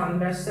highest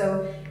number.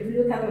 So if you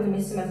look at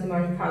manumissio,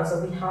 matrimonii, causa,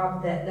 we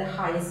have the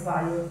highest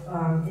value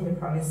in the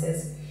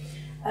provinces.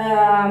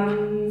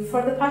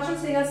 For the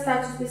patron's legal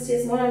status, we see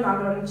a smaller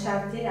number in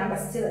charity, but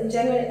still, in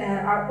general,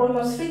 are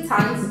almost 3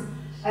 times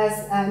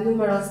as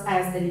numerous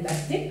as the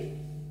liberti.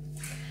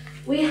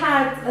 We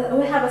have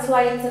a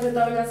slight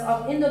predominance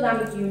of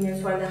endogamic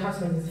unions where the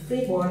husband is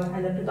freeborn,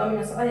 and the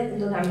predominance of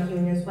endogamic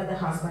unions where the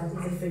husband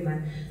is a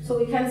freeman. So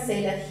we can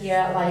say that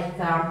here, like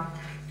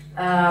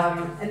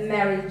a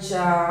marriage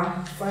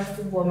for a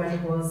free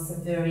woman was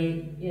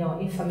very,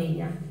 in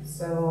familia.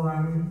 So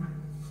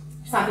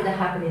something that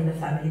happened in the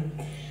family.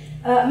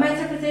 My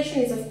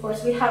interpretation is, of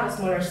course, we have a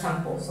smaller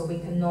sample, so we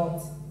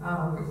cannot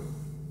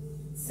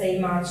say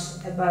much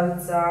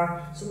about.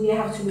 So we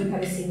have to look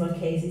at the single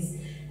cases.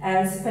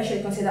 And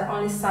especially consider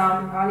only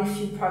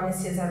few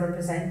provinces are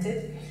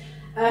represented.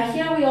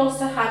 Here we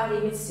also have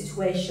limit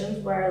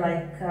situations where,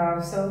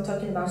 so I'm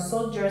talking about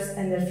soldiers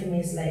and their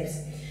female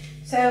slaves.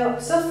 So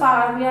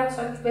far we have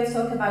talked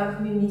about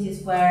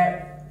communities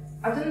where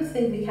I don't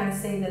think we can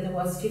say that there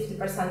was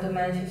 50% of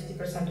men,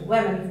 50% of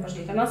women. Of course,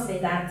 we cannot say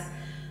that.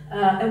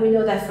 And we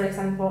know that, for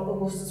example,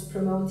 Augustus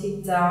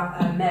promoted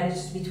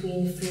marriage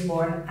between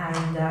freeborn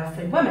and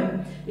free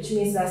women, which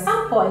means at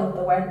some point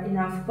there weren't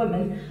enough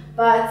women,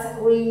 but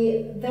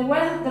there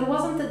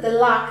wasn't the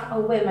lack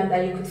of women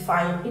that you could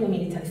find in a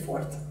military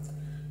fort.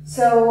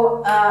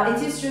 So it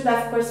is true that,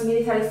 of course,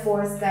 military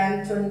force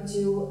then turned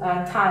into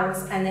towns,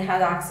 and they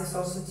had access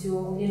also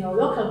to, you know,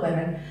 local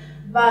women.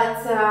 But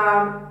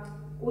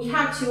we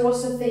have to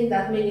also think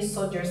that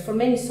for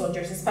many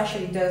soldiers,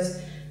 especially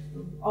those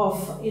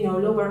of, you know,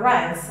 lower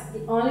ranks,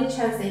 the only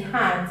chance they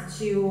had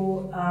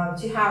to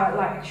have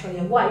like actually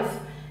a wife,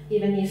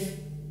 even if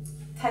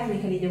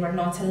technically they were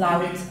not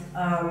allowed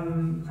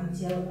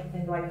until I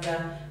think like the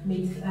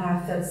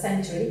mid-3rd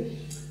century.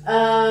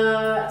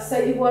 So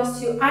it was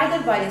to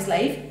either buy a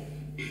slave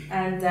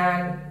and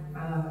then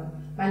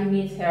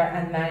manumit her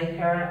and marry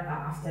her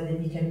after they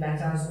became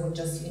veterans, or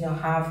just, you know,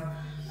 have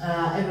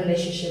a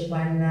relationship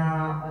when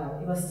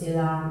he was still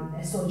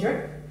a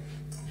soldier.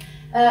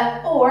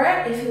 Or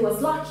if he was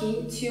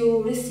lucky,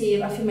 to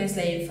receive a female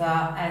slave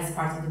as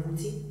part of the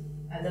booty.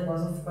 That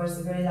was, of course,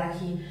 a very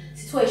lucky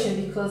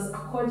situation, because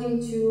according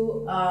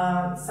to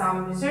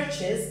some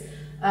researches,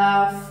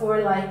 for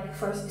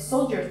a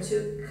soldier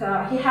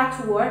he had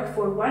to work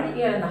for 1.5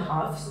 years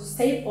to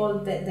save all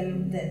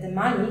the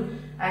money,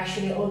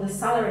 actually all the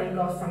salary he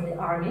got from the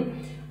army,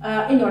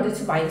 in order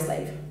to buy a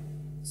slave.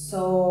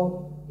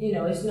 So, you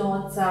know, it's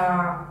not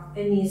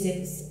an easy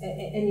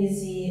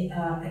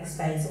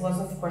expense. It was,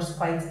 of course,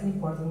 quite an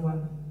important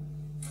one.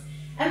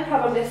 And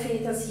probably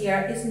affinitas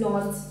here is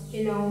not,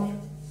 you know,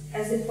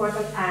 as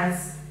important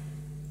as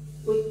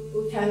we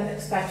can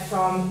expect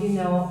from, you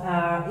know,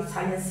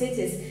 Italian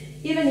cities.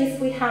 Even if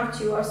we have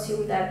to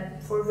assume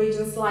that for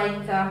regions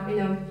like, you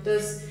know,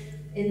 those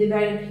in the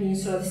Iberian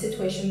Peninsula, the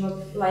situation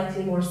was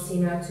likely more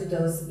similar to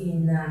those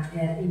in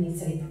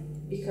Italy,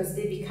 because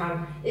they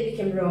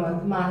became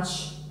Roman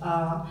much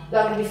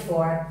long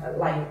before,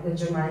 like the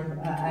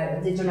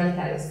Germanic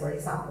areas, for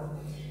example.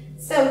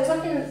 So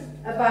talking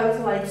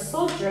about like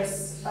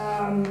soldiers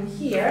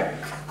here,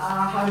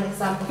 I have an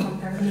example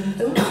from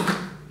Carminto.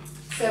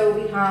 So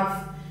we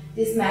have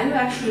this man who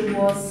actually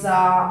was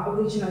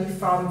originally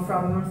from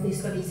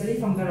northeast of Italy,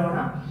 from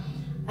Verona,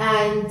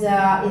 and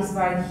is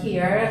right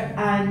here.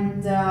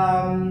 And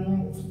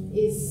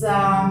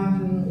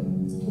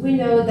we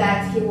know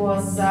that he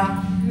was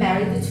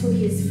married to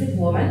his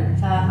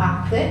freedwoman,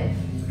 Acte.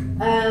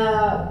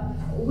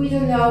 We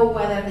don't know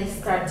whether they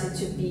started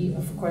to be,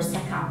 of course, a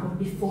couple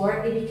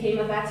before he became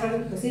a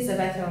veteran, because he's a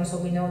veteran, so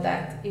we know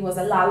that he was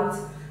allowed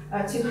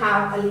to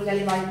have a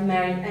legally valid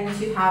marriage and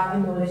to have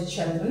acknowledged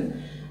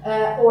children.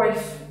 Or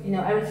if, you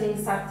know, everything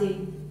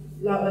started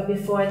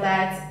before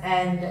that,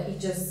 and he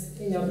just,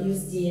 you know,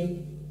 used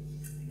the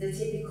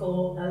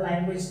typical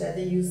language that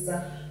they used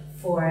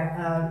for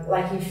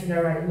like in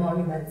funerary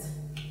monument.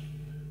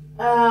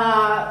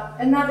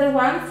 Another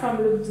one from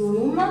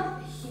Lugdunum.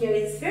 Here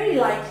it's very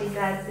likely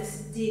that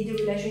the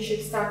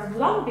relationship started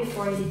long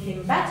before he became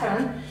a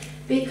veteran,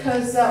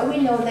 because we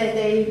know that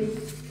they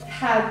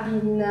had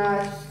been,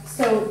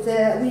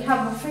 we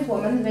have a free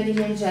woman,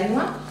 Verina in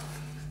Genoa,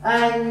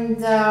 and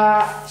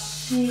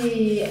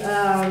she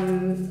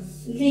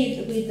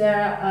lived with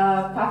their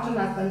patron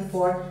husband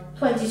for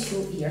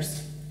 22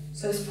 years.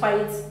 So it's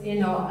quite, you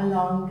know,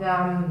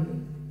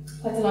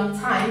 quite a long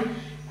time.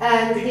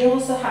 And they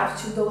also have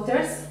 2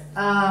 daughters,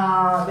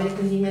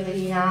 Vericondina,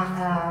 Verina,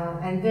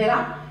 and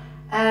Vera.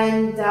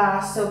 And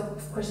so,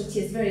 of course, it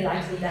is very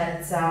likely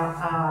that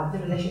the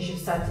relationship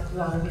started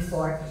long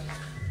before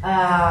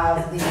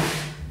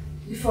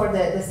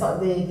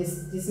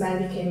this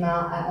man became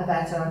a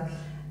veteran.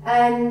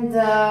 And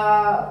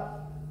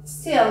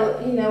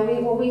still, you know,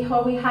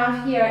 what we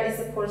have here is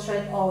a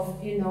portrait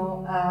of, you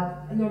know,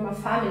 a normal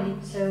family.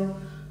 So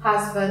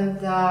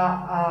husband,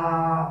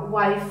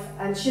 wife,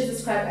 and she's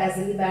described as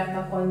a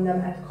liberta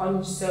quondam et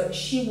coniuge. So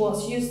she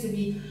used to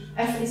be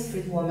a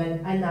freed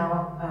woman, and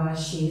now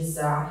she's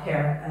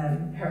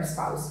her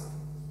spouse.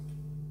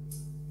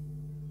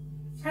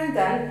 And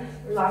then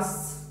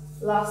last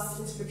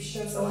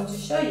descriptions I want to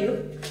show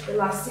you. The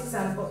last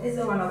example is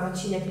the one of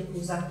Acilia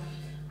Picusa.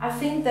 I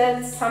think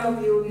that some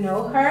of you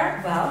know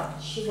her well.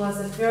 She was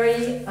a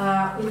very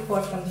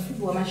important freed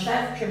woman. She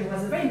actually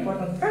was a very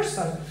important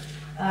person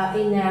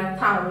in a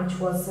town which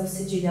was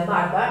Sigilia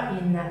Barba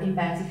in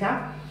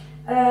Baetica.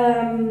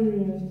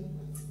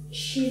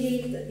 She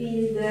lived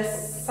in the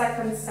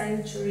 2nd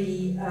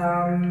century.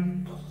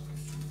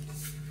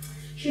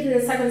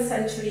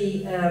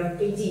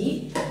 AD,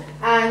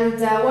 and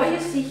what you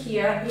see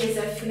here is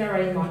a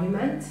funerary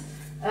monument,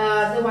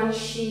 the one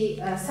she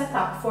set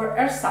up for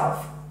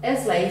herself, her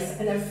slaves,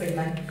 and her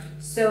freedmen.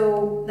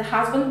 So the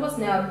husband was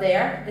not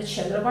there, the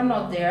children were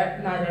not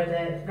there, neither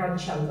the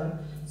grandchildren.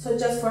 So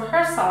just for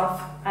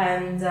herself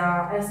and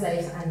her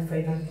slaves and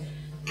freedmen.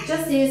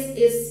 Just this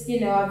is, you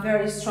know, a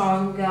very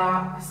strong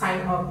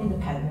sign of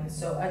independence.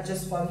 So I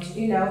just want to,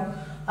 you know,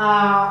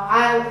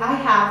 I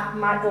have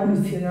my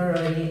own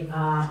funerary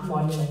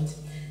monument.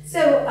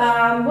 So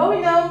what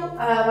we know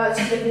about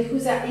Acilia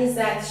Picusa is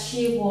that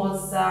she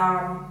was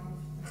a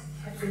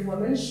free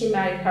woman. She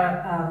married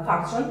her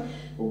patron,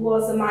 who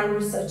was a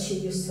Manuus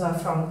Acilius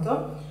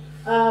Fronto.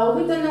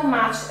 We don't know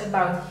much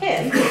about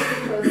him,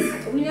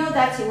 because we know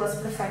that he was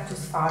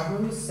Prefectus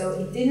Fabrum, so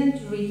he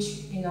didn't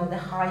reach, you know, the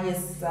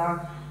highest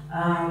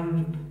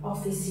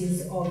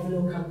offices of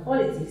local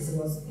politics. It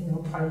was,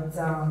 quite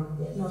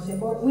not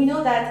important. We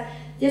know that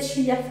the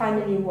Acilia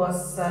family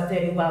was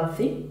very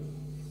wealthy,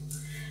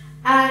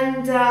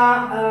 and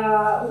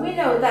we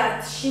know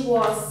that she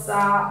was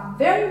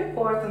very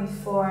important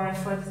for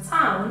the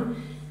town,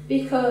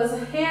 because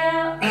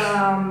her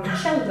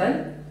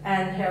children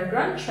and her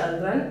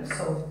grandchildren,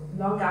 so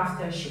long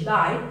after she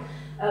died,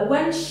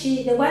 when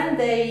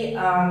they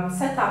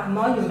set up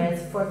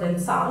monuments for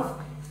themselves,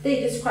 they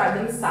describe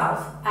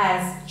themselves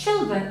as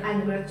children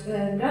and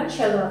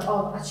grandchildren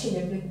of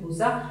Acilia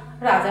Plecusa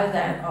rather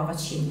than of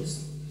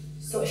Acilius.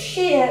 So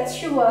she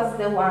was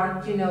the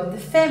one,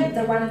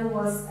 the one who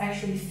was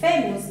actually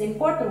famous, the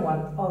important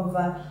one of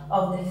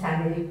the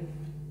family.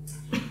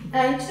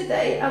 And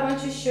today I want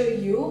to show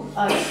you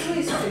two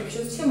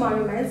inscriptions, two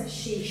monuments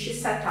she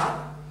set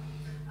up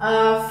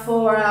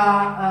for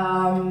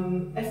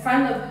a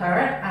friend of her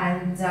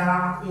and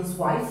his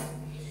wife.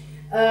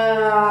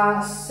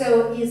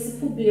 So is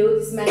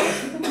Publius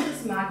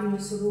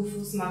Magnus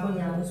Rufus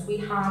Magonianus. We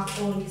have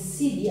only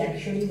CD,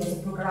 actually, was a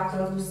procurator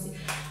of Lucy.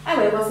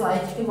 Anyway,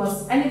 it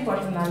was an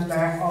important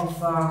member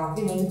of,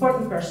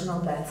 important person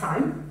of that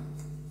time.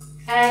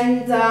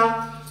 And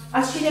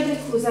Acilia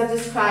Plecusa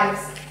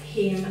describes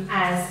him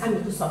as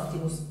amicus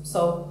optimus,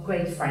 so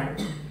great friend.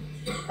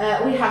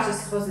 We have to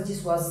suppose that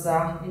this was,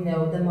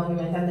 the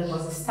monument, and there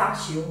was a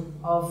statue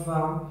of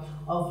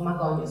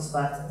Magonius,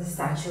 but the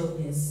statue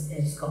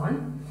is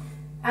gone.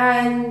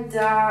 And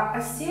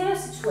a similar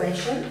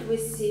situation we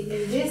see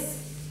in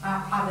this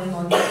other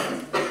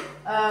monument.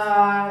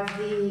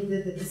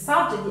 The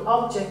subject, the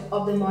object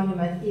of the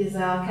monument is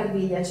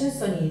Calvilia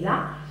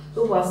Censonilla,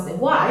 who was the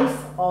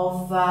wife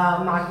of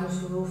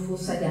Magnus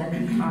Rufus. Again,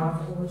 we have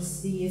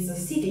this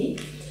city.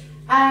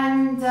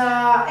 And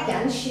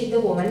again, the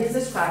woman is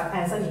described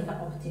as Amica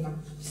Optima,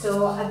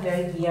 so a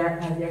very dear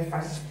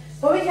friend.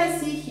 What we can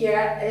see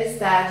here is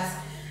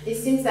that it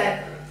seems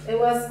that it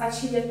was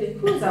Acilia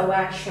Plecusa who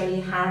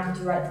actually had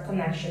the right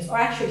connections, or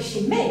actually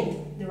she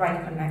made the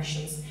right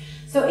connections.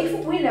 So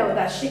if we know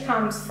that she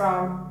comes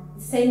from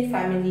the same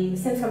family, the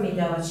same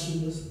familia of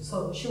Acilius,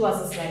 so she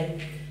was a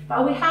slave,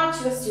 but we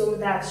have to assume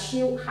that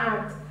she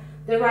had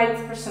the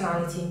right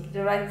personality,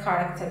 the right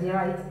character, the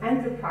right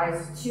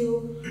enterprise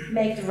to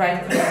make the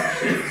right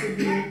connections, to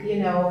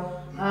be,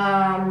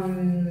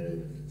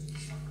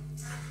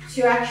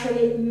 to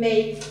actually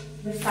make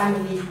the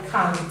family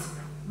count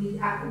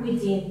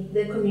within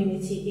the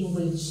community in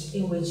which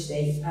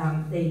they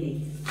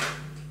live.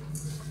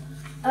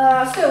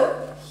 So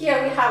here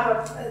we have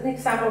an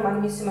example of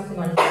manumissio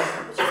matrimonii,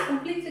 which is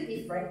completely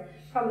different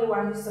from the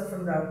one we saw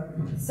from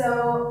Rome.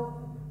 So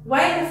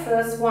while the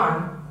first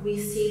one, we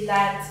see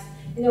that,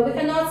 we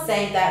cannot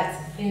say that,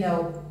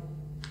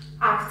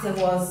 Acte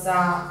was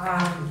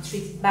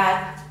treated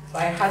bad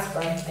by her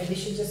husband, maybe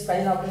she just fell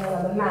in love with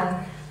another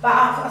man. But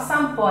at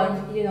some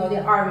point,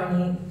 the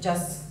harmony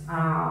just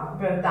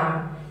broke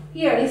down.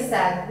 Here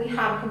instead, we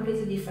have a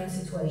completely different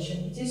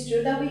situation. It is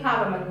true that we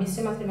have a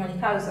manumissio matrimonii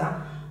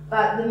causa,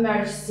 but the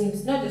marriage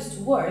seems not just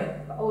to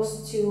work, but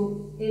also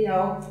to,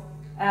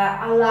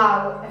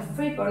 allow a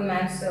freeborn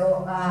man,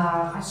 so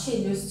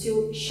Acilius,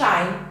 to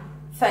shine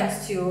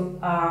thanks to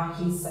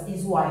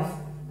his wife,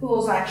 who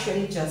was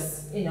actually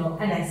just,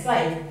 an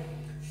ex-slave.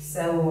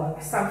 So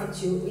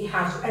something we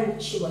have to,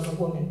 and she was a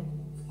woman,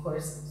 of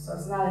course. So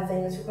it's another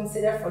thing to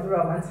consider for the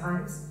Roman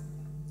times.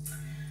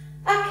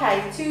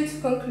 Okay, to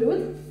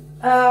conclude,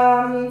 what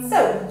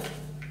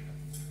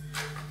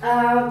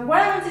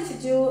I wanted to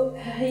do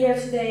here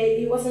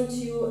today, it wasn't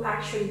to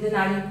actually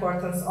deny the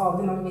importance of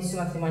the manumissio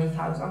matrimonii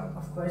causa,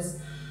 of course.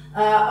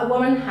 A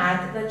woman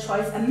had that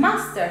choice, a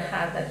master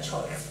had that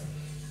choice.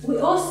 We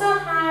also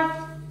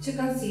have to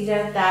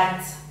consider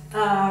that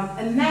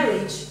a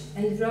marriage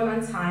in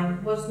Roman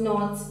time was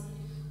not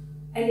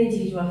an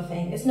individual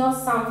thing. It's not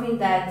something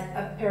that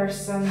a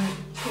person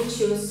could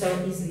choose so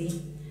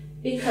easily.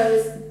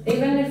 Because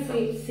even if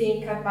we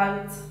think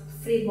about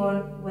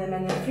freeborn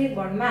women and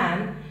freeborn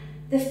men,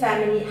 the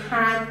family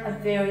had a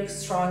very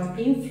strong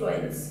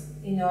influence,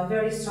 a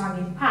very strong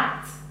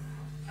impact.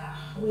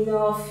 We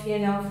know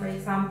of, for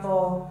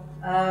example,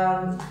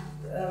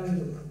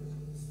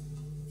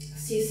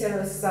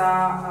 Cicero's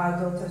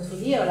daughter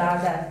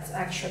Tulliola, that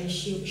actually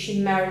she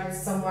married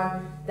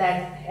someone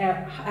that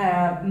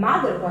her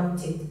mother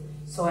wanted.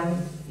 So,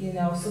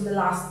 so the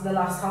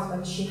last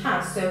husband she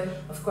had. So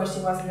of course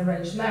it was an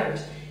arranged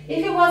marriage.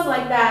 If it was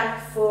like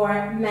that for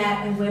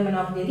men and women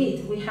of the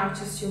elite, we have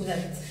to assume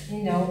that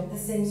the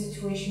same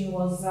situation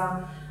was.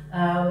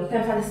 We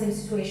can find the same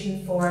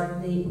situation for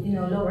the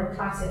lower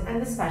classes,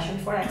 and especially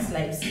for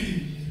ex-slaves.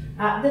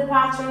 The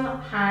patron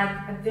had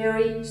a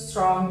very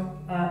strong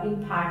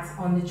impact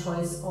on the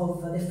choice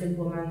of the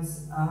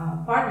freedwoman's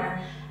partner.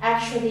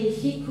 Actually,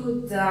 he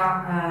could.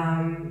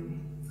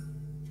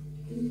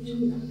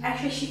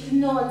 Actually, she could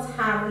not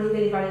have a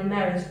legally valid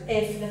marriage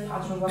if the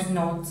patron was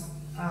not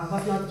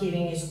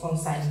giving his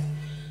consent.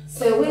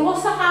 So we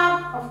also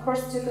have, of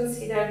course, to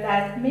consider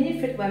that many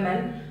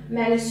freedwomen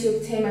managed to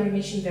obtain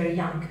manumission very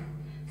young.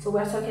 So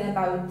we're talking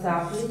about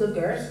little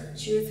girls,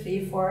 2,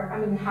 3, 4. I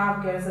mean,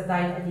 half girls that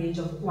died at the age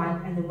of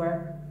 1, and they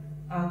were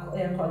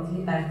called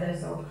liberate,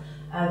 so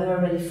they were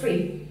really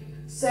free.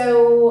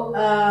 So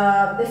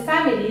the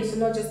family, so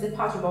not just the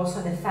patron, but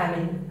also the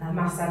family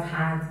must have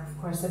had,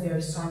 of course, a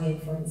very strong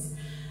influence.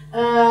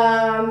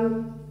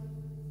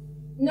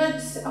 Not,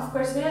 of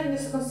course, we don't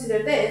just consider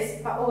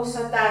this, but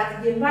also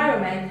that the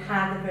environment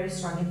had a very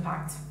strong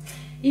impact.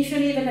 If you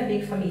live in a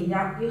big family, you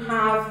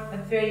have a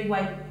very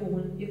wide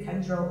pool you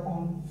can draw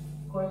on,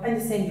 of course, and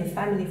the same your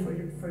family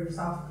for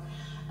yourself.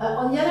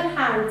 On the other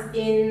hand,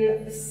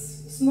 in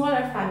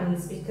smaller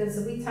families, because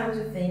we tend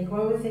to think,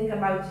 when we think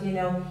about,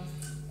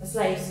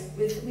 slaves,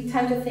 we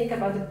tend to think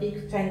about the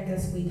big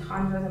twenties with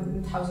hundreds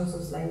and thousands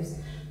of slaves.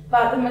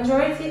 But the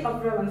majority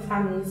of Roman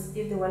families,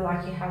 if they were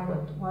lucky, have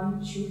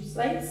 1, 2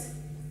 slaves.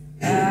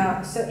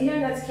 So even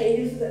in that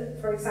case,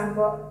 for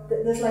example,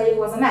 the slave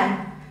was a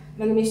man.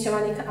 Manumissio,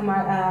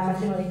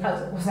 matrimonii,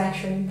 causa was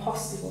actually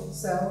impossible.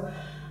 So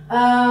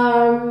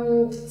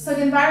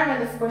the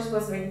environment, of course,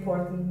 was very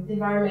important. The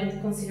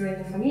environment, considering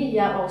the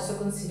familia, also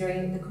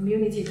considering the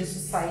community, the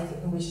society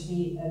in which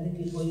the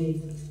people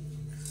lived.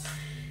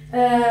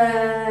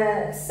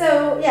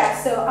 So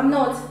I'm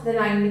not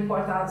denying the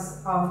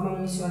importance of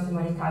manumissio,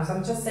 matrimonii, causa.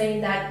 I'm just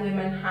saying that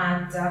women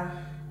had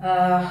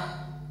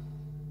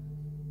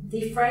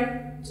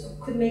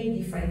could make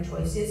different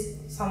choices.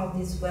 Some of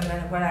these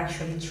women were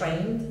actually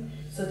trained,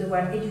 so they were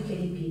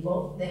educated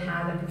people. They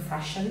had a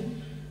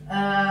profession,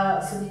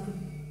 so they could,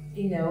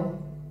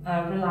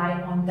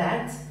 rely on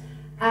that.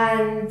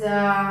 And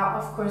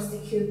of course,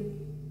 they could,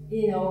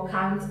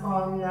 count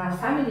on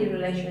family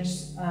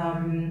relations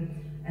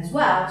as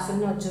well. So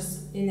not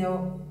just,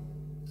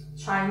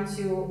 trying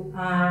to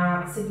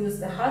seduce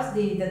the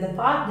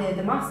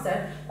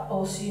master, but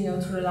also,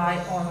 to rely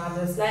on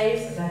other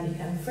slaves and then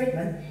become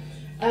freedmen.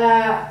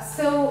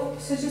 So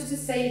just to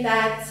say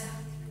that,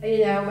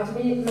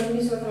 manumissio,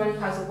 matrimonii,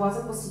 causa was a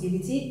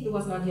possibility. It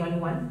was not the only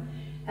one.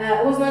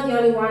 It was not the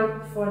only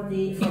one for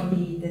the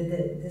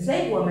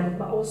slave woman,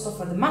 but also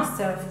for the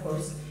master, of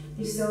course.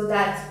 So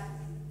that,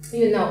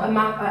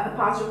 a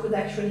patron could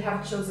actually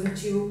have chosen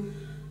to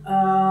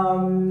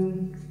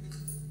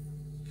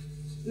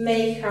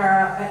make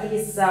her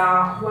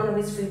one of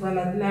his free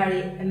women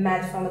marry a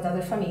man from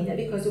another family,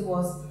 because it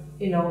was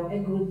a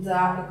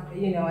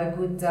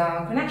good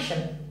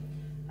connection,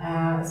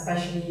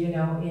 especially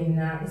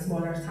in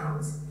smaller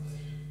towns.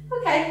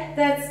 Okay,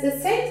 that's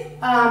it.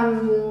 I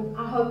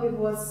hope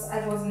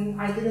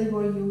I didn't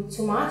bore you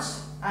too much.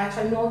 I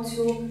try not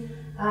to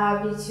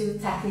be too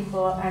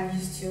technical and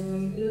just to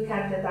look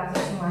at the data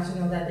too much. I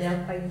know that they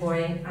are quite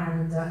boring,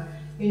 and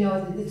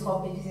the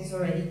topic is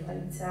already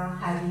quite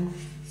heavy.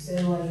 So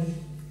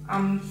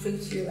I'm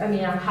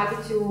happy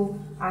to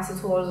answer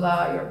to all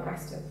your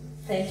questions.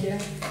 Thank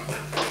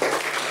you.